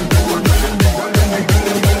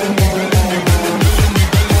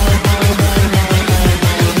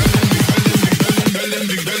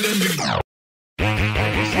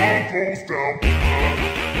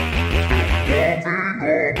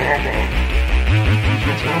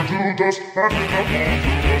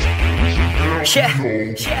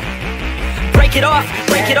 Yeah. Break it off,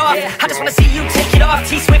 break it off. I just wanna see you take it off.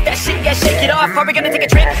 T-Swift, that shit, yeah, shake it off. Are we gonna take a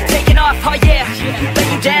trip? Taking off, oh yeah. Lay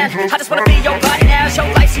you down, I just wanna be your body now. Your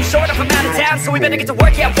life's too short, I'm from out of town, so we better get to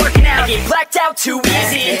work, yeah, working out. I get blacked out too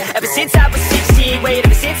easy, ever since I was 16. Wait,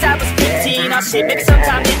 ever since I was 15. Oh shit, maybe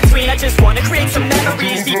sometime in between. I just wanna create some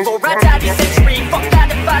memories before I die this century. Fuck 9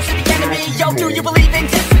 to 5 to the enemy. Yo, do you believe in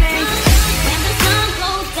destiny? When the sun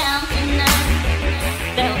goes down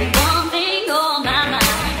tonight, there'll be one thing on my mind.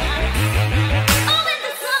 Oh, when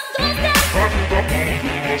the sun goes down,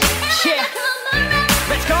 Yeah,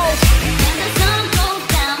 let's go. when the sun goes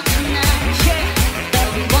down tonight, Yeah,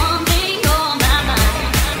 there'll be one thing on my mind.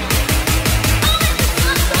 Oh, when the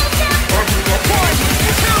sun goes down, 1, 2,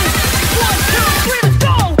 1, 2, 3, let's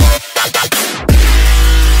go.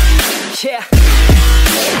 Yeah.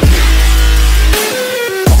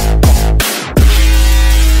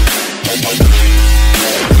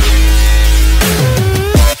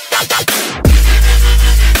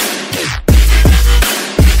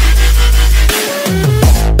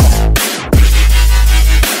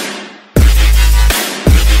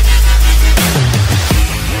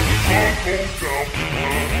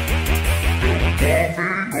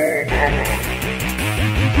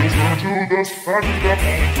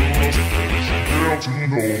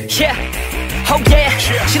 Yeah, oh yeah,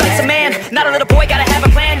 she likes a man, not a little boy, gotta have a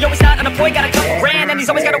plan. Yo, he's not unemployed, got a couple grand, and he's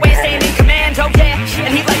always got a way of staying in command. Oh yeah,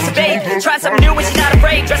 and he likes a babe, trying something new and she's not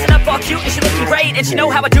afraid. Dressing up all cute and she looking great, and she know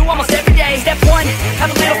how I do almost every day. Step 1,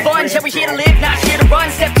 have a little fun, yeah, we here to live, not here to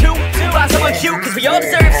run. Step 2, find someone cute, cause we all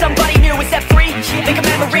deserve somebody new. And step 3, think of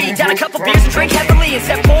memory, down a couple beers and drink heavily. And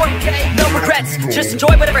step 4, no regrets, just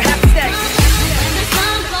enjoy whatever happens next. when the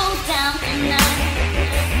sun goes down tonight,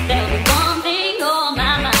 there'll be one thing on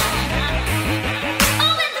my mind.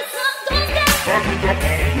 Oh, when the sun goes down,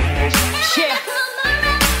 Yeah,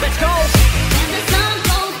 let's go. when the sun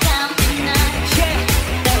goes down tonight, Yeah,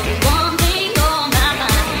 there'll be one thing on my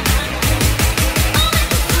mind. Oh, when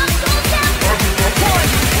the sun goes down, 1,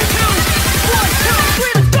 2, 1, 2,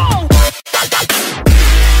 3, let's go.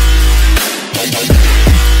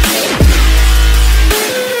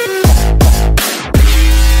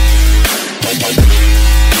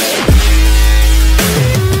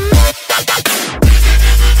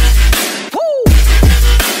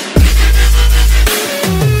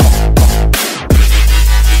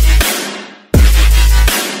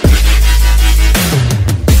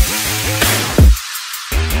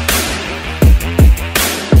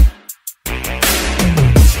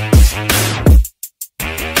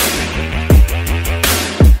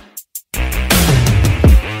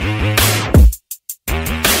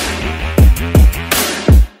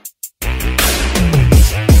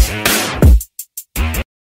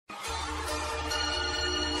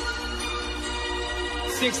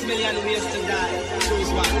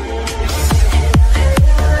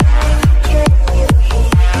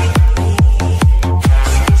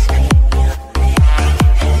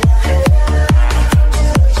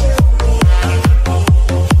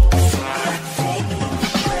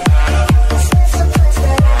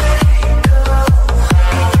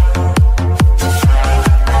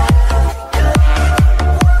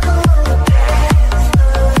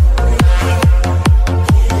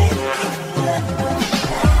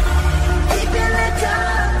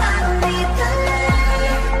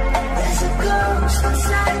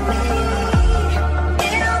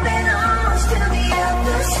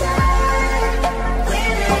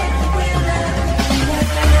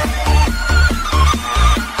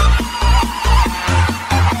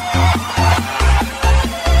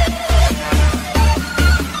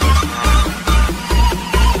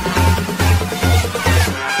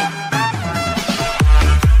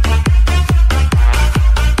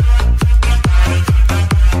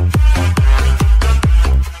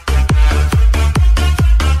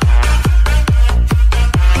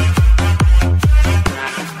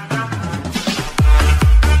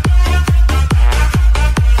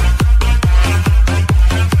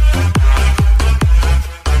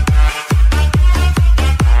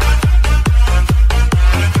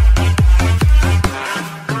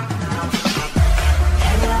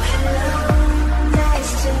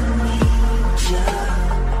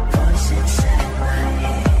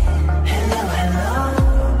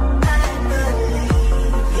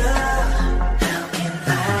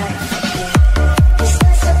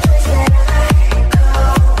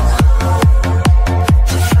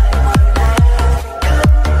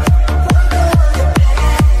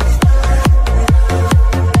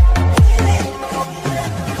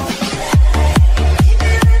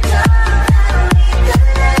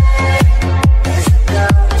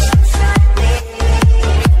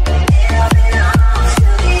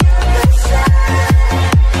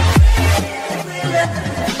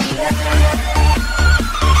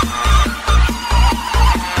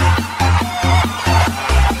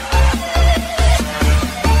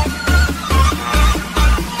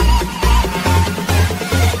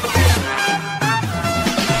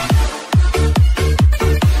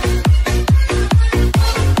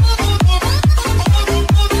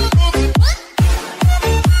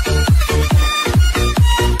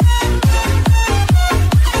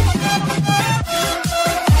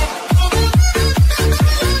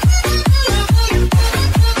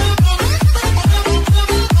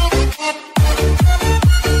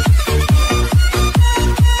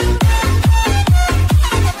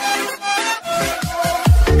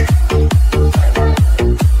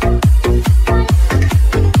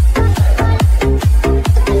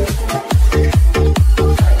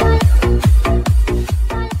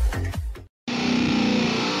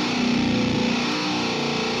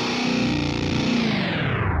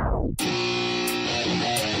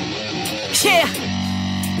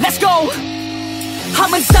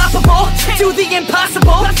 I'm unstoppable, do the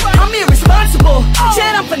impossible. I'm irresponsible,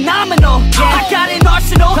 yet I'm phenomenal. I got an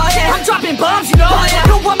arsenal, I'm dropping bombs, you know.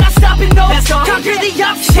 No, I'm not stopping, no. Conquer the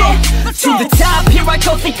obstacle. To the top, here I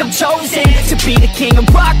go, think I'm chosen to be the king of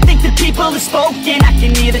rock, think the people have spoken. I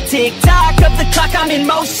can hear the tick-tock of the clock, I'm in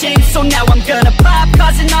motion. So now I'm gonna pop,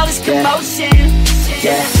 causing all this commotion.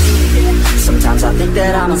 Yeah, sometimes I think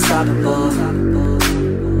that I'm unstoppable.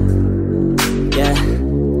 Yeah,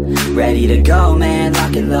 ready to go, man,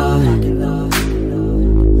 lock and load.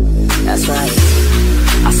 That's right,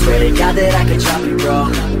 I swear to God that I could drop it, bro.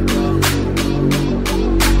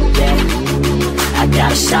 Yeah, I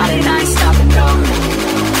got a shot and I ain't stopping, no.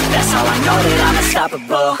 That's how I know that I'm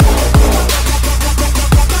unstoppable.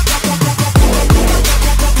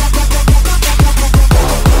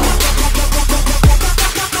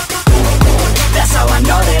 That's how I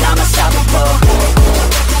know that I'm unstoppable.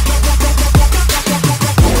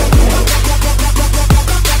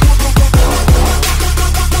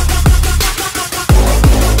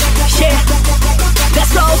 Yeah,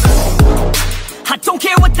 let's go. I don't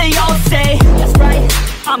care what they all say. That's right,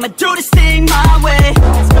 I'ma do this thing my way.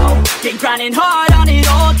 Let's go. Been grinding hard on it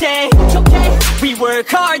all day. Okay, we work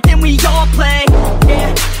hard, then we all play.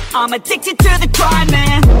 Yeah, I'm addicted to the grind,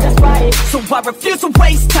 man. That's right, so I refuse to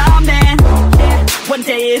waste time, man. Yeah, one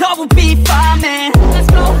day it all will be fine, man. Let's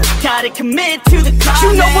go. Gotta commit to the climb.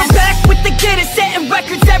 You know we're back with the Guinness, setting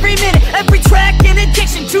records every minute, every track. In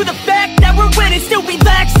addition to the fact that we're winning, still we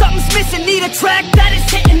lack something's missing. Need a track that is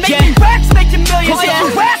hitting, making racks, making millions. Oh, yeah.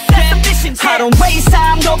 That's the mission. I don't waste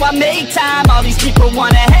time, no, I make time. All these people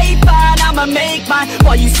wanna hate, fine, I'ma make mine.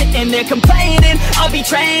 While you sitting there complaining, I'll be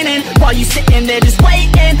training. While you sitting there just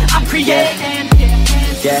waiting, I'm creating.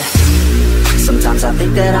 Yeah, sometimes I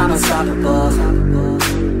think that I'm unstoppable.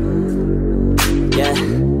 Yeah,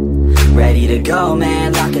 ready to go,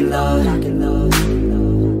 man, lock and load.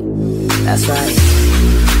 That's right,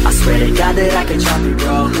 I swear to God that I could drop it,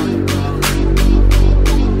 bro.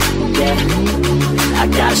 Yeah, I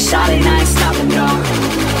got a shot and I ain't stopping, no.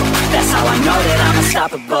 That's how I know that I'm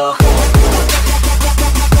unstoppable.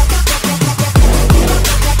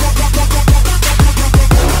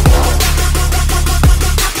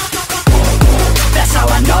 That's how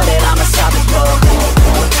I know that I'm unstoppable.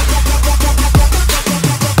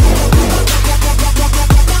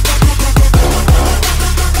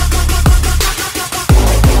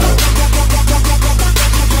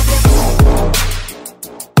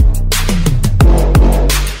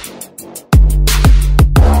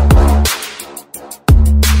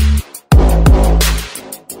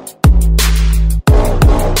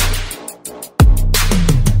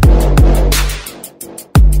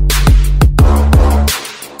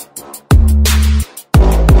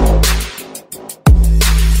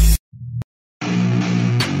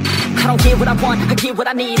 I get what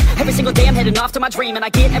I need. Every single day I'm heading off to my dream, and I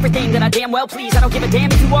get everything that I damn well please. I don't give a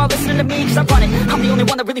damn if you all listening to me, cause I run it. I'm the only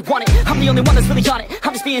one that really want it. I'm the only one that's really on it.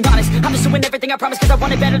 I'm just being honest, I'm just doing everything I promise, cause I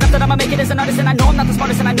want it bad enough that I'ma make it as an artist. And I know I'm not the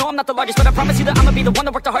smartest, and I know I'm not the largest, but I promise you that I'ma be the one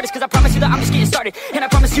that worked the hardest. Cause I promise you that I'm just getting started, and I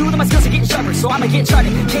promise you that my skills are getting sharper. So I'ma get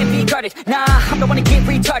charted, can't be guarded. Nah, I'm the one to get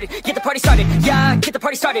retarded. Get the party started, yeah, get the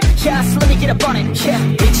party started. Yeah, so let me get up on it, yeah.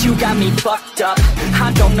 Bitch, you got me fucked up,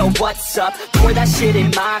 I don't know what's up. Pour that shit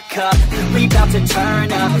in my cup, we bout to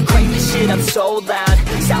turn up. Crank this shit up so loud,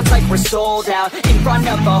 sounds like we're sold out in front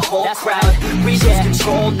of a whole crowd. We lose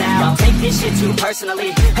control now, don't take this shit too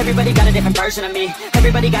personally. Everybody got a different version of me,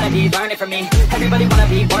 everybody gotta be learning from me. Everybody wanna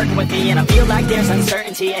be working with me, and I feel like there's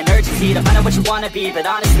uncertainty and urgency to find out what you wanna be. But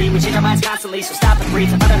honestly, we change our minds constantly, so stop and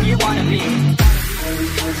breathe and find out who you wanna be.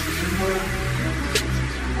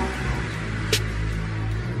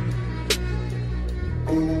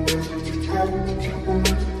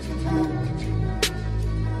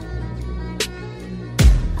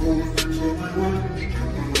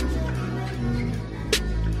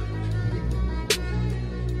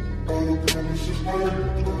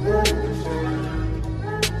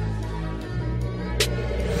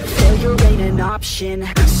 Failure ain't an option,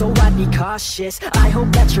 so I'd be cautious. I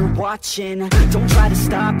hope that you're watching, don't try to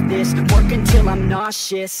stop this. Work until I'm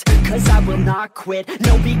nauseous, cause I will not quit.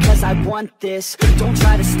 No, because I want this, don't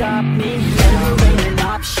try to stop me. Failure ain't an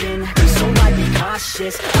option, so I'd be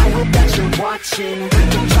cautious. I hope that you're watching,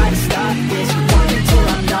 don't try to stop this. Work until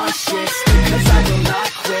I'm nauseous, cause I will not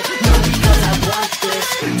quit. No, because I want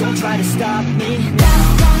this, don't try to stop me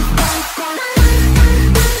now.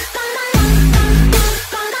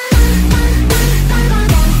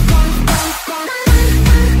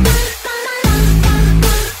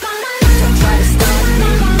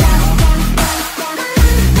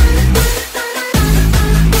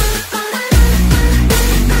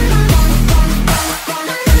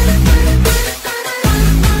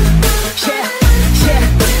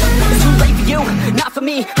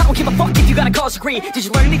 Hey, did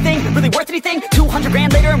you learn anything? Really worth anything? 200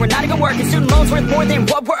 grand later and we're not even working. Student loans worth more than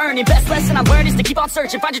what we're earning. Best lesson I learned is to keep on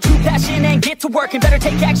searching. Find your true passion and get to work. And better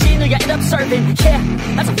take action or you end up serving. Yeah,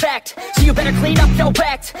 that's a fact. So you better clean up your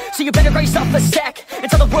act. So you better raise up a sack and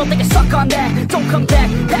tell the world they can suck on that. Don't come back,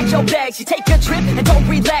 pack your bags. You take a trip and don't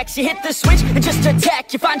relax. You hit the switch and just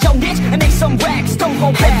attack. You find your niche and make some racks. Don't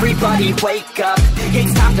hold back. Everybody wake up.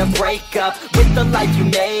 It's time to break up with the life you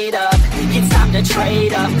made up. It's time to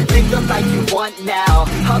trade up. Live the life you want now.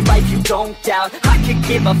 A life you don't doubt. I could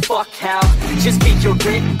give a fuck how. Just figure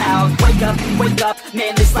it out. Wake up,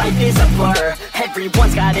 man, this life is a blur.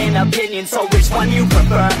 Everyone's got an opinion, so which one you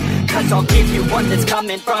prefer? Cause I'll give you one that's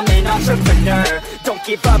coming from an entrepreneur. Don't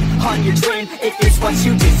give up on your dream if it's what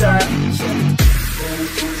you deserve.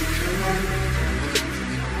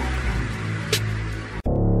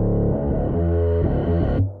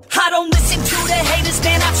 I don't listen to the haters,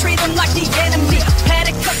 man, I treat them like the enemy. Had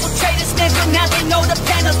a couple traitors, man, but now they know the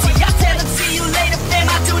penalty. I tell them, see you later, fam,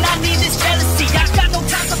 I do not need this jealousy. I got no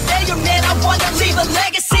time for failure, man, I wanna leave a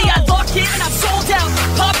legacy. I lock in and I'm sold out,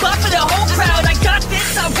 pop up for the whole crowd. I got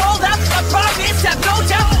this, I roll out, I promise, have no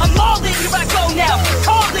doubt. I'm all in, here I go now,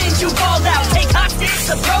 call in, you ball out. Take hostage,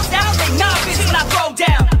 the pros down, they novice when I throw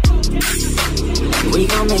down. We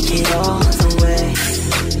gon' make it all the way.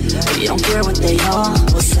 We don't care what they all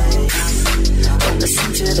will say. Don't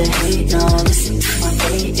listen to the hate, no, listen to my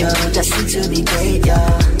fate, yo. Destined to be great, yo.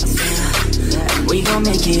 And we gon'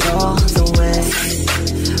 make it all the way.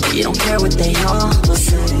 We don't care what they all will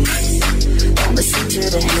say. Don't listen to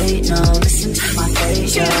the hate, no, listen to my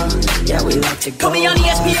fate, yo. Yeah, we like to go. Put me on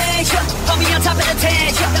ESPN, put me on top of the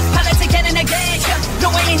tent, pilots again and again, no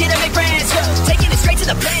way in here to make friends, taking it straight to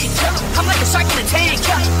the bank. I'm like a shark in a tank,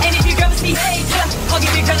 and if your girl misbehave, I'll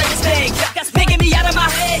give your girl a mistake. That's making me out of my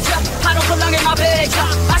head, I don't belong in my bed,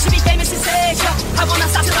 I should be famous instead, I will not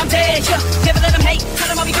stop till I'm dead, never let them hate, tell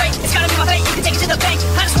them I'll be great, it's gotta be my fate, you can take it to the bank.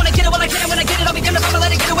 I just wanna get it while I get it, when I get it I'll be damned if I'ma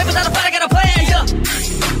let it get away without a fight, I got a plan,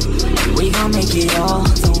 We gon' make it all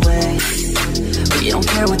the way. We don't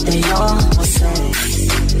care what they all will say.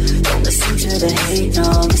 Don't listen to the hate, no,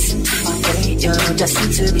 listen to my fate, yo.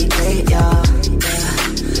 Destined to be great, yo.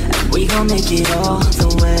 And we gon' make it all the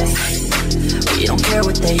way. We don't care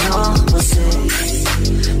what they all will say.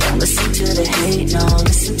 Don't listen to the hate, no,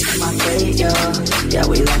 listen to my fate, yo. Yeah,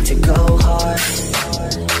 we like to go hard.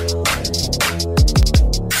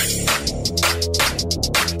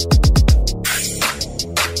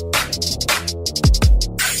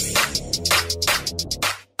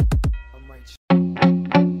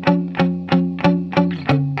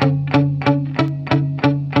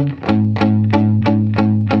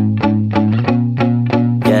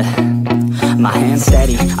 My hands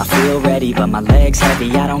steady, I feel ready, but my legs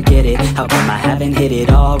heavy, I don't get it. How come I haven't hit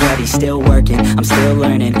it already? Still working, I'm still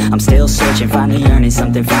learning, I'm still searching, finally earning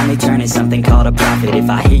something, finally turning something called a profit.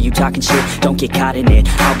 If I hear you talking shit, don't get caught in it.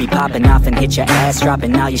 I'll be popping off and hit your ass,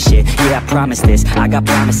 dropping all your shit. Yeah, I promise this, I got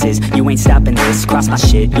promises, you ain't stopping this. Cross my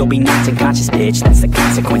shit, you'll be knocked unconscious, bitch. That's the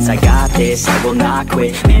consequence, I got this, I will not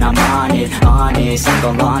quit. Man, I'm on it, honest, I'm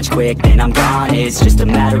gon' launch quick, then I'm gone. It's just a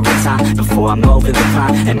matter of time before I'm over the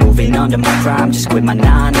climb and moving under my prime. Just quit my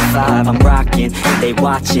 9 to 5, I'm rocking, and they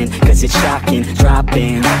watching, cause it's shocking.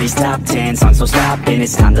 Dropping all these top 10 songs, so stopping.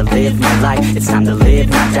 It's time to live my life, it's time to live,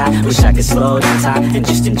 not die. Wish I could slow down time and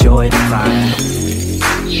just enjoy the climb.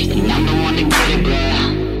 And I'm the one to get it, bro.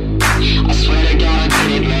 I swear to God I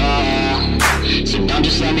get it, bro. So don't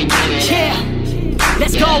just let me get it. Yeah,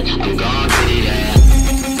 let's go. I'm gon' get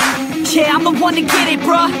it, yeah, I'm the one to get it,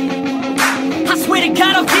 bro. I swear to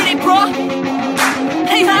God I'll get it, bro.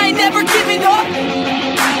 Hey, I ain't never giving up.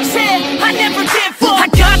 Said I never give up. I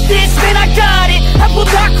got this, man, I got it. I will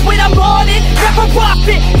not quit, I'm on it. Never rock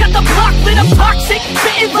it. Got the block lit, I'm toxic.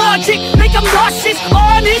 Spitting logic, make them nauseous.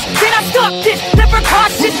 Honest, can I stop this? Never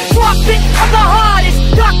cautious, drop it. I'm the hottest.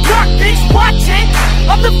 Knock, knock, bitch, watch it.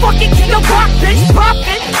 I'm the fucking king of rock, bitch.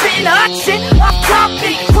 Poppin', spitting hot shit. I'm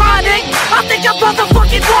topic, chronic. I think I'm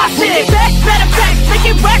motherfucking lost it. Back, matter of fact,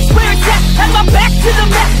 making racks where it's at. Have my back to the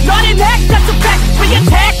mat, not an act, that's a fact. We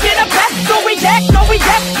attack in a back, go react, no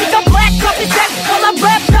react. Think I'm black, up his back, while I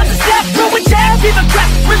rap, not a step. Throw a jab, even crap,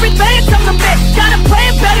 we're advanced, I'm the man. Got a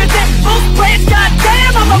plan better than most plans,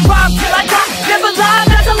 goddamn. I'm a rhyme till I die, never lie,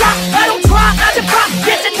 that's a lie. I don't try, I defy,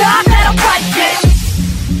 get denied, that I'm right, yeah.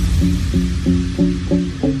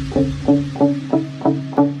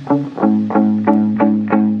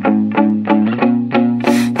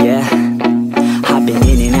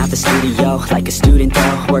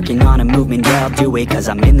 do it cause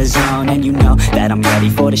I'm in the zone. And you know that I'm ready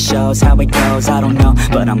for the shows. How it goes, I don't know,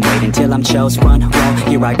 but I'm waiting till I'm chose. Run, roll,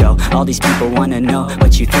 here I go. All these people wanna know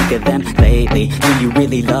what you think of them lately. Do you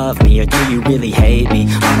really love me or do you really hate me?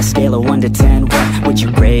 On a scale of 1 to 10, what would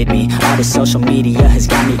you grade me? All this social media has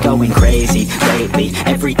got me going crazy lately.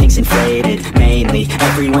 Everything's inflated, mainly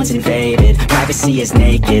everyone's invaded. Privacy is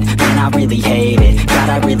naked, man I really hate it. God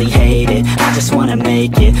I really hate it, I just wanna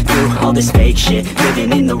make it through all this fake shit.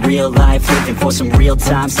 Living in the real life, living for some real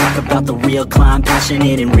times. Talk about the real climb,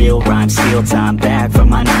 passionate in real rhymes. Steal time back from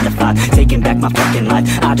my 9 to 5, taking back my fucking life.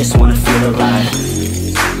 I just wanna feel alive.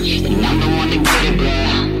 And I'm the one to get it, bro.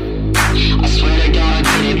 I swear to God I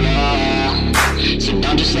get it, bro. So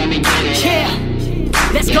don't just let me get it. Yeah,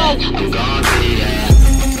 let's go. I'm gonna get it,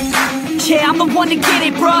 yeah. Yeah, I'm the one to get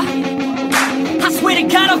it, bruh. I swear to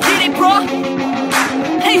God I'll get it, bruh.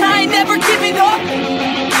 Hey, I ain't never giving up.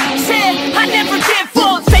 Yeah, I never give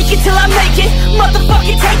up. Fake it till I make it.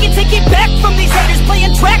 Motherfucking take it back from these haters.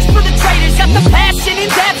 Playing tracks for the traitors. Got the passion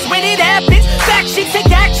and that's when it happens. Factions take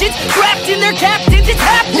actions, drafting their captains. It's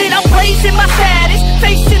happening, I'm raising my status.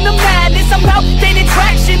 Facing the madness, I'm out gaining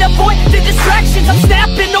traction. Avoid the distractions, I'm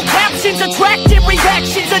snapping, no captions. Attracting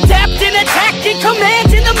reactions, adapting, attacking,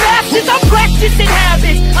 commanding the masses. I'm practicing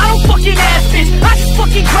habits, I don't fucking ask bitch. I just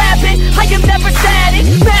fucking grab it, I am never static.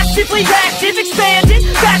 Massively active, expanding,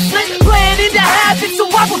 backslid, planning to have it. So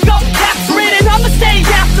I will go capture it and I'ma stay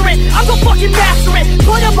after it. I'm gonna fucking master it,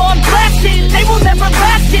 put them on blast it. They will never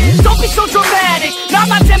last it, don't be so dramatic. Not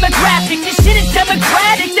my demographic, this shit is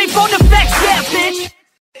democratic. They phone effects, yeah bitch.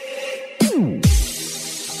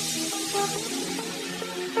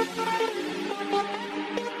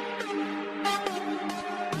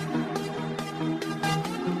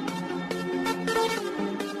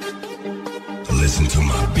 Listen to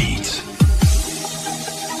my beats.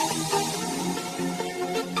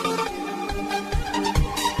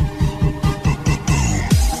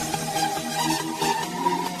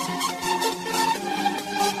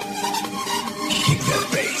 Kick that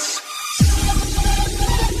bass.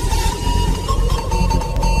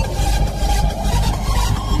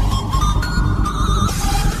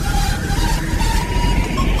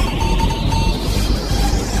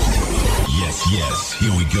 Yes,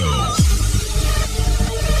 here we go.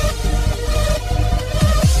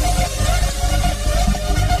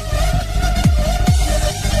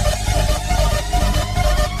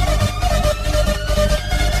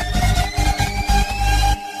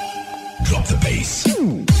 Drop the bass.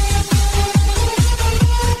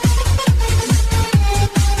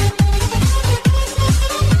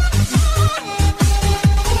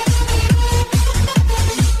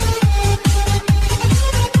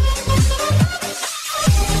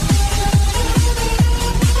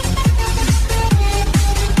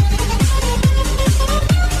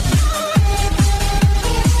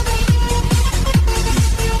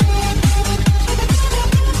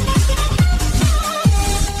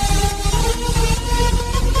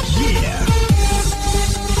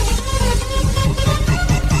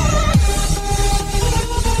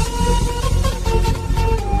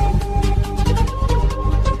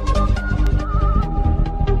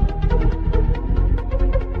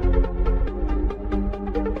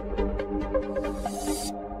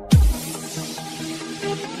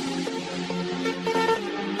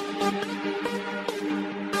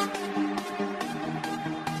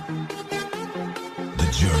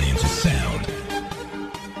 Journey into sound,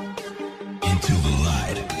 into the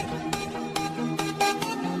light.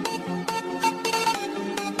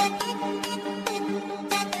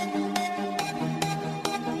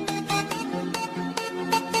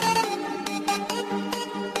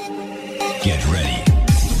 Get ready.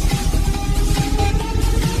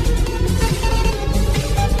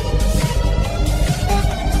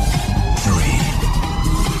 3,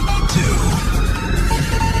 2,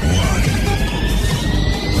 1.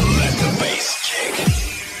 Let the bass kick.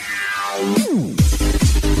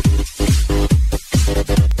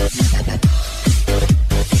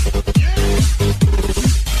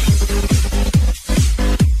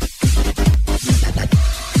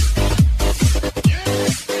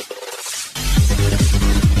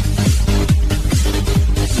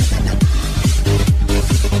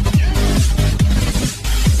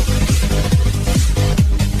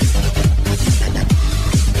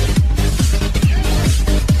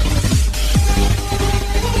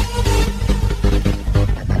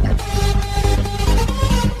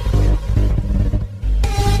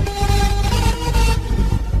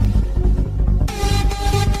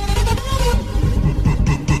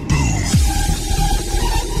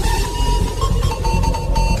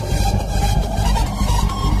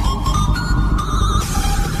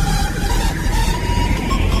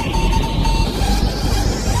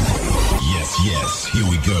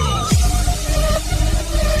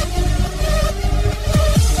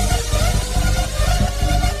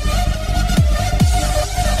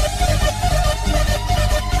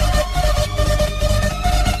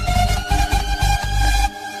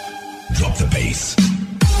 the bass.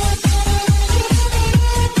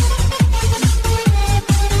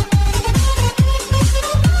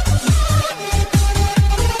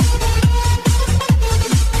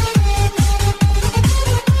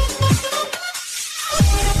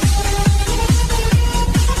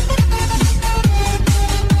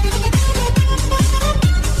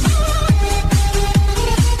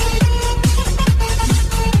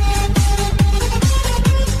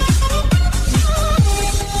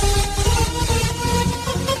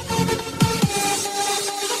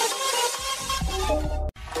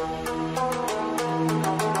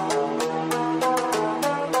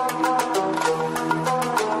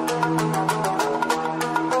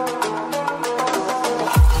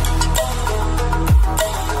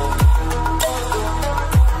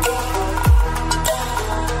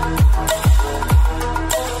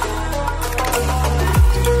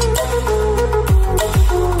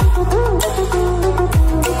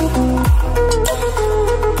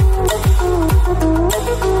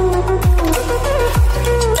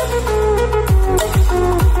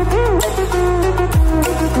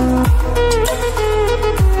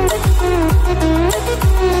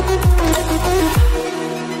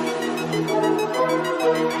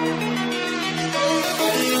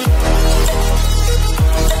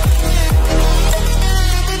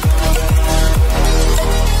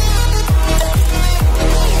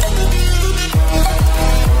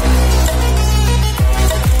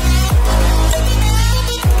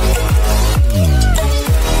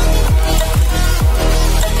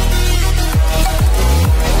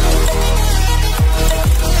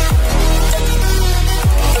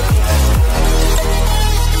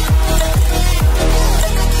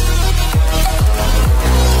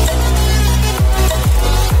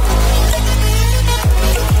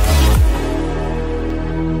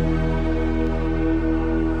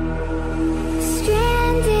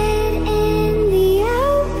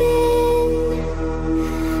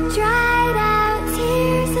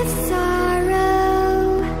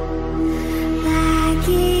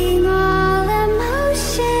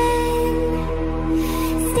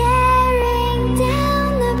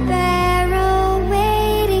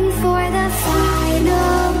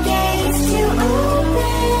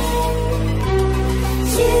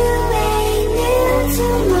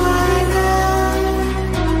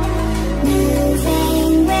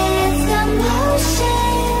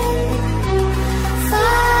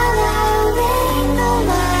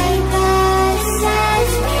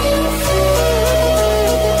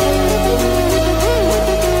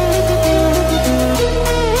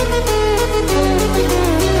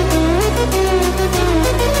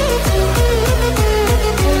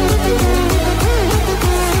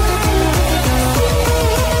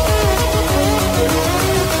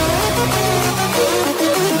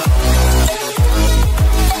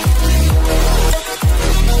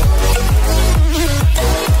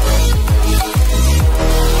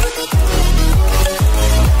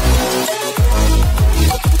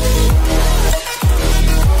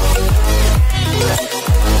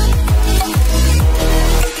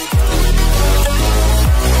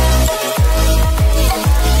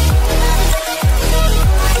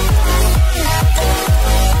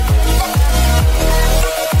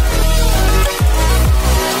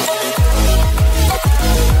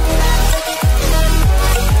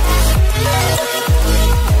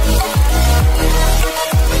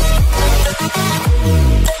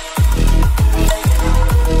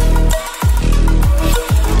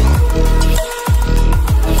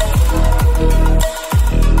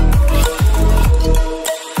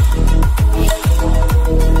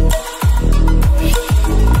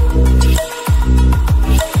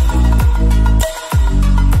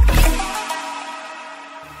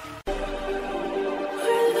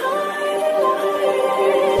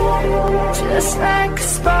 Just like a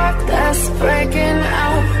spark that's breaking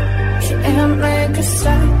out. Can't make a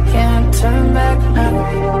stop, can't turn back now.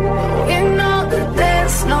 We know that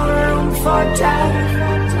there's no room for doubt.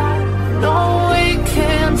 No, we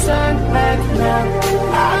can't turn back now.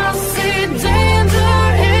 I see danger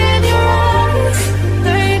in your eyes.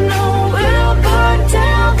 They know we'll burn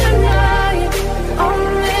down the night.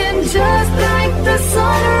 Only just like the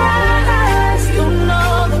sunrise. You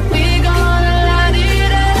know that we gonna light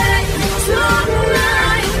it up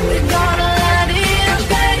tonight. We gonna light it up,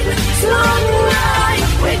 baby. Tonight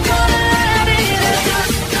we gonna light it up.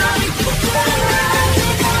 Tonight we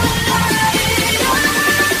gonna light it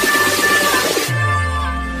up.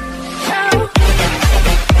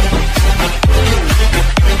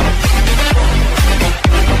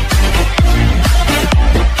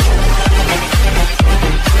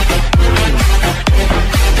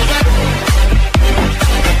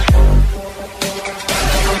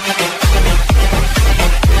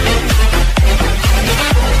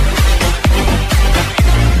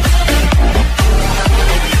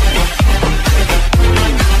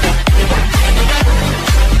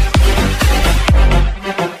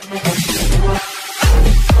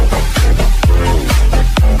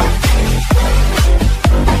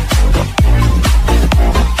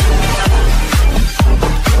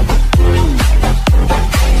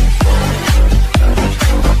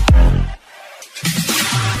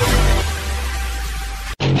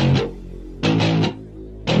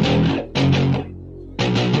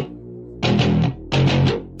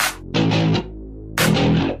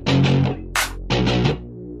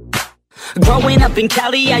 Growing up in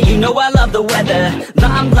Cali, yeah, you know I love the weather.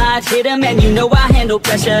 Limelight hit 'em and you know I handle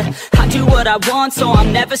pressure. I do what I want, so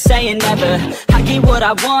I'm never saying never. I get what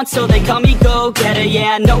I want, so they call me go-getter.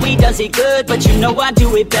 Yeah, I know he does it good, but you know I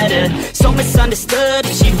do it better. So misunderstood,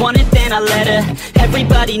 if she want it, then I let her.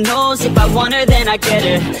 Everybody knows if I want her, then I get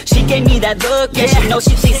her. She gave me that look, yeah, she knows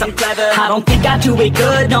she thinks I'm clever. I don't think I do it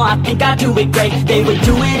good, no, I think I do it great. They would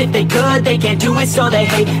do it if they could, they can't do it, so they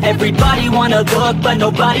hate. Everybody wanna look, but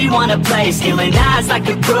nobody wanna play. Stealing eyes like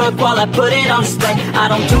a crook while I put it on display. I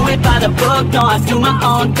don't do it by the book, no, I do my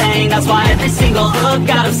own thing. That's why every single hook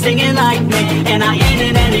got them singing like me. And I ain't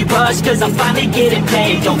in any rush, cause I'm finally getting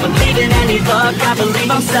paid. Don't believe in any luck, I believe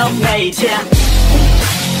I'm self-made, yeah.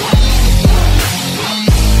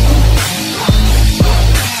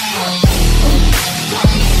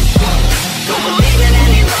 Don't believe in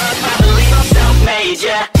any luck, I believe I'm self-made,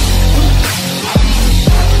 yeah.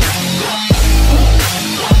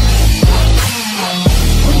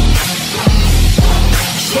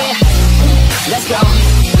 Let's go.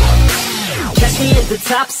 Catch me at the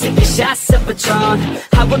top, sipping shots of Patron.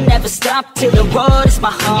 I will never stop till the road is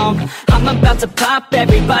my home. I'm about to pop,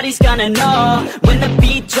 everybody's gonna know. When the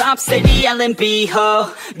beat drops, they be yelling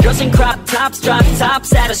B-ho. Girls in crop tops, drop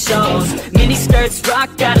tops at our shows. Mini skirts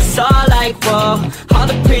rock, got us all like whoa. All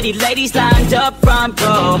the pretty ladies lined up front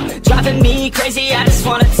row. Driving me crazy, I just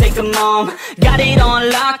wanna take them home. Got it on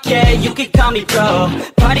lock, yeah, you could call me pro.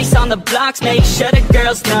 Parties on the blocks, make sure the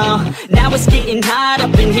girls know. Now it's getting hot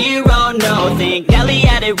up in here, oh no. Think Nelly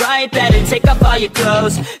had it right, better take off all your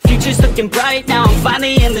clothes. Future's looking bright, now I'm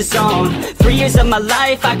finally in the zone. 3 years of my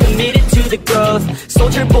life, I committed to the growth.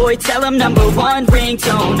 Soldier boy, tell him #1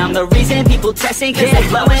 ringtone. I'm the reason people texting, cause they're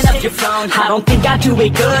blowing up your phone. I don't think I do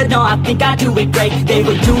it good, no, I think I do it great. They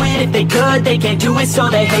would do it if they could, they can't do it, so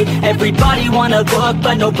they hate. Everybody wanna look,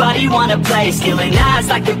 but nobody wanna play. Stealing eyes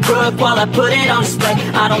like a crook while I put it on display.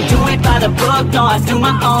 I don't do it by the book, no, I do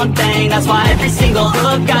my own thing. That's why every single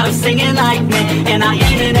hook got them singing like me. And I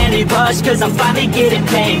ain't in any rush, cause I'm finally getting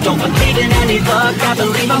paid. Don't believe in any luck, I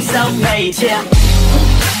believe I'm self-made, yeah.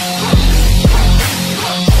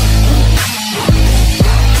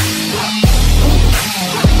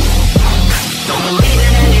 Don't believe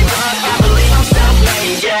in any luck, I believe I'm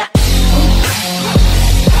self-made, yeah.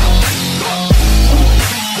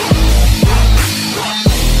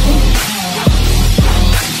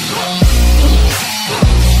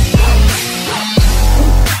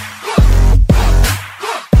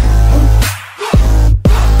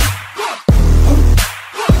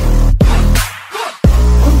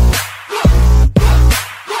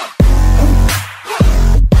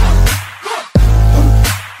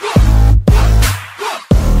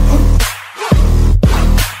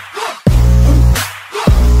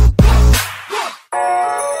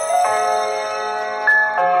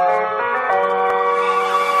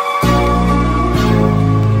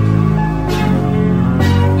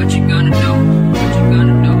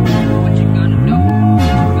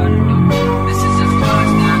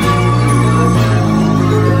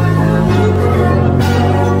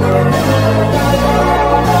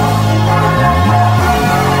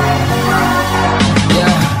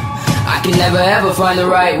 Find the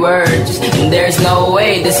right words, and there's no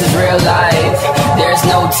way this is real life. There's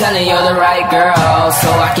no telling you're the right girl, so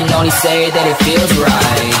I can only say that it feels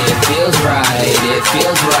right. It feels right, it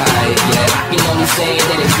feels right, yeah. I can only say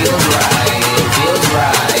that it feels right. It feels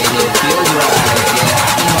right, it feels right, yeah.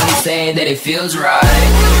 I can only say that it feels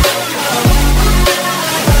right.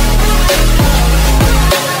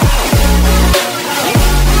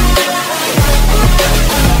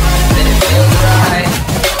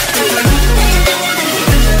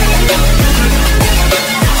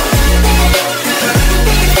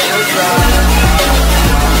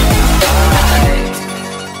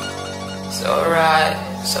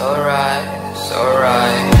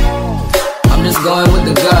 I'm just going with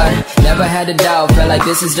the gut, never had a doubt, felt like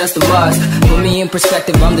this is just a must. Put me in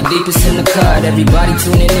perspective, I'm the deepest in the cut. Everybody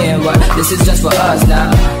tuning in, but this is just for us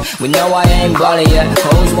now. We know I ain't ballin' yet,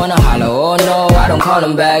 hoes wanna holler, oh no, I don't call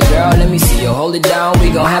them back. Girl, let me see you hold it down,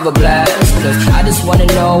 we gon' have a blast. Cause I just wanna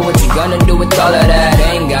know what you gonna do with all of that.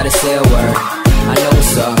 Ain't gotta say a word, I know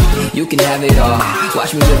what's up, you can have it all.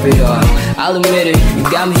 Watch me rip it up, I'll admit it, you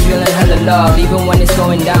got me feeling hella love. Even when it's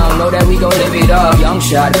going down, know that we gon' live it up. Young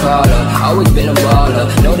shot caller, always been a baller.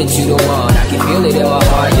 Know that you the one, I can feel it in my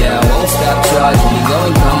heart, yeah. I won't stop charging, we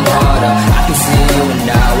going come harder. I can see you and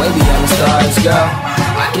I, way beyond the stars, girl.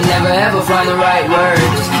 I can never ever find the right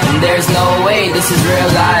words, and there's no way this is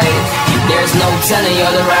real life. There's no telling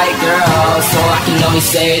you're the right girl, so I can only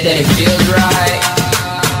say that it feels right.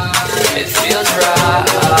 It feels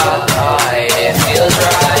right, it feels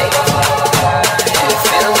right.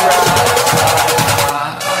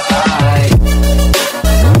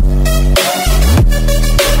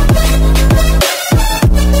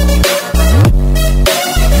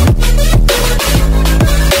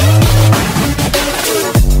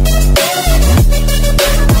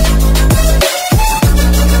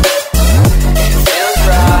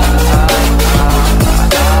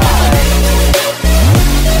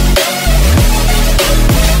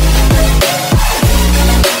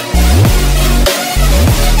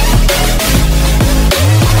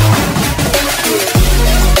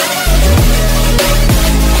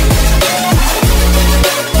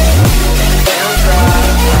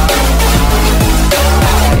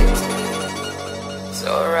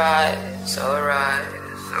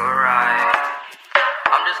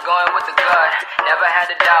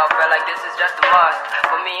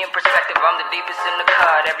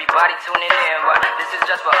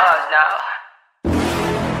 us now.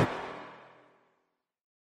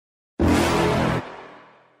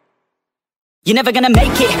 You're never gonna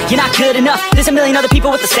make it, you're not good enough. There's a million other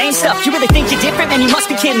people with the same stuff. You really think you're different, man, you must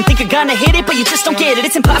be kidding. Think you're gonna hit it, but you just don't get it.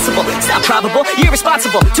 It's impossible, it's not probable, you're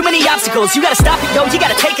irresponsible. Too many obstacles, you gotta stop it, yo. You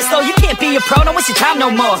gotta take it slow, you can't be a pro, don't waste your time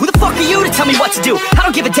no more. Who the fuck are you to tell me what to do? I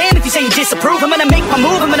don't give a damn if you say you disapprove. I'm gonna make my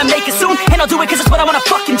move, I'm gonna make it soon. And I'll do it cause it's what I wanna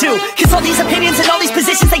fucking do. Cause all these opinions and all these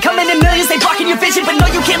positions, they come in millions, they blocking your vision. But no,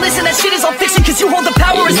 you can't listen, that shit is all fiction. Cause you hold the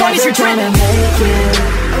power as long as you're dreaming.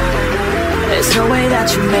 There's no way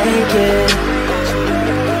that you make it.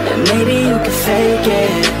 And maybe you can fake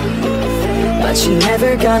it, but you're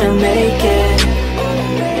never gonna make it.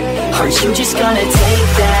 Are you just gonna take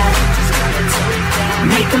that?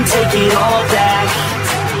 Make them take it all back.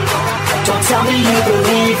 Don't tell me you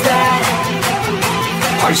believe that.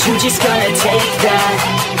 Are you just gonna take that?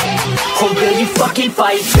 Or will you fucking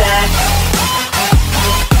fight back?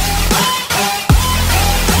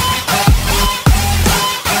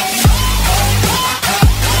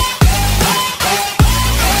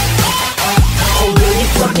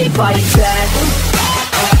 Fucking fight back.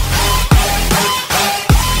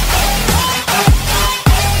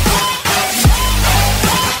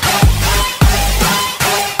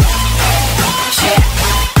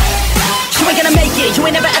 You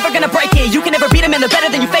ain't never ever gonna break it. You can never beat them and they're better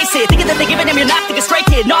than you face it. Thinking that they're giving them, you're not thinking straight,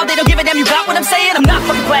 kid. No, they don't give a damn, you got what I'm saying? I'm not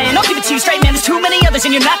fucking playing, I'll give it to you straight, man. There's too many others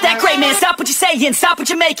and you're not that great, man. Stop what you're saying, stop what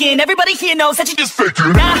you're making. Everybody here knows that you just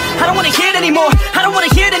faking. Nah, I don't wanna hear it anymore, I don't wanna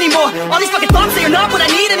hear it anymore. All these fucking thoughts, they are not what I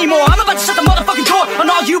need anymore. I'm about to shut the motherfucking door on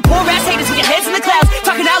all you poor ass haters with your heads in the clouds,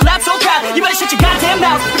 talking out loud so proud. You better shut your goddamn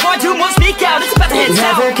mouth before I do more speak out. It's about to head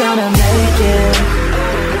south. You're never gonna make it.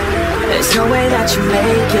 There's no way that you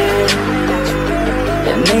make it.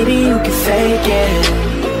 And maybe you can fake it,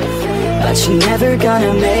 but you're never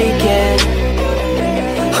gonna make it.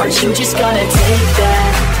 Are you just gonna take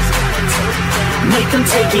that? Make them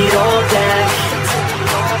take it all back.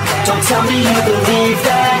 Don't tell me you believe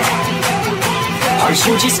that. Are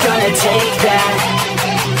you just gonna take that?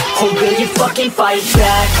 Or will you fucking fight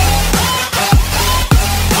back?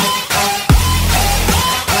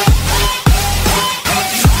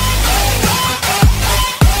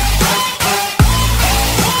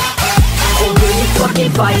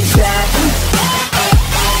 Fucking fight back.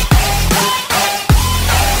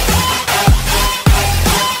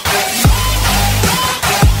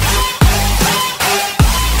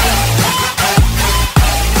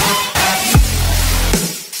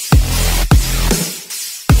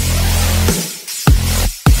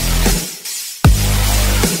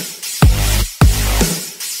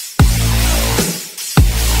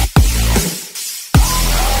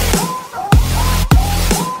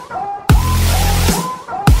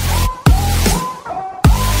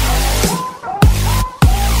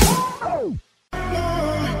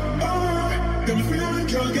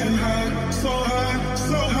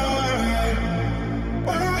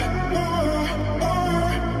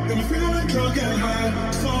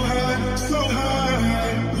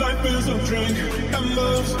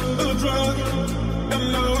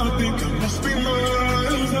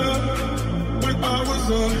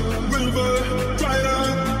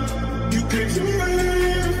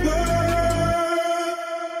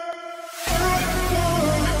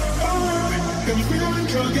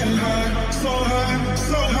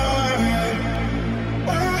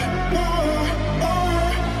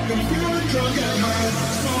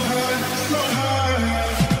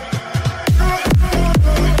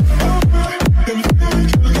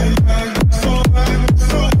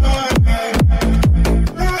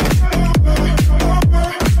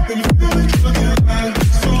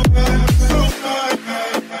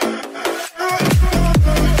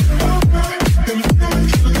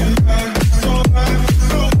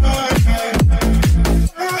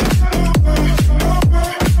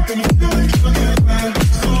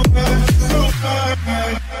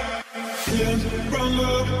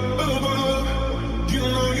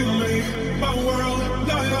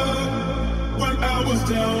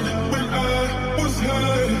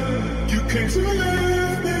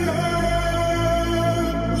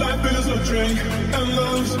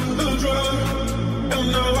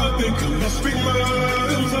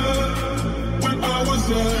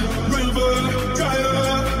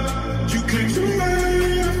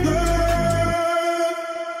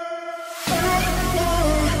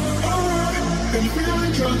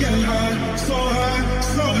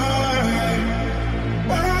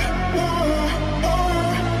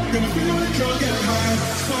 Gonna feel like you're getting high,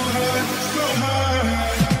 so high, so high.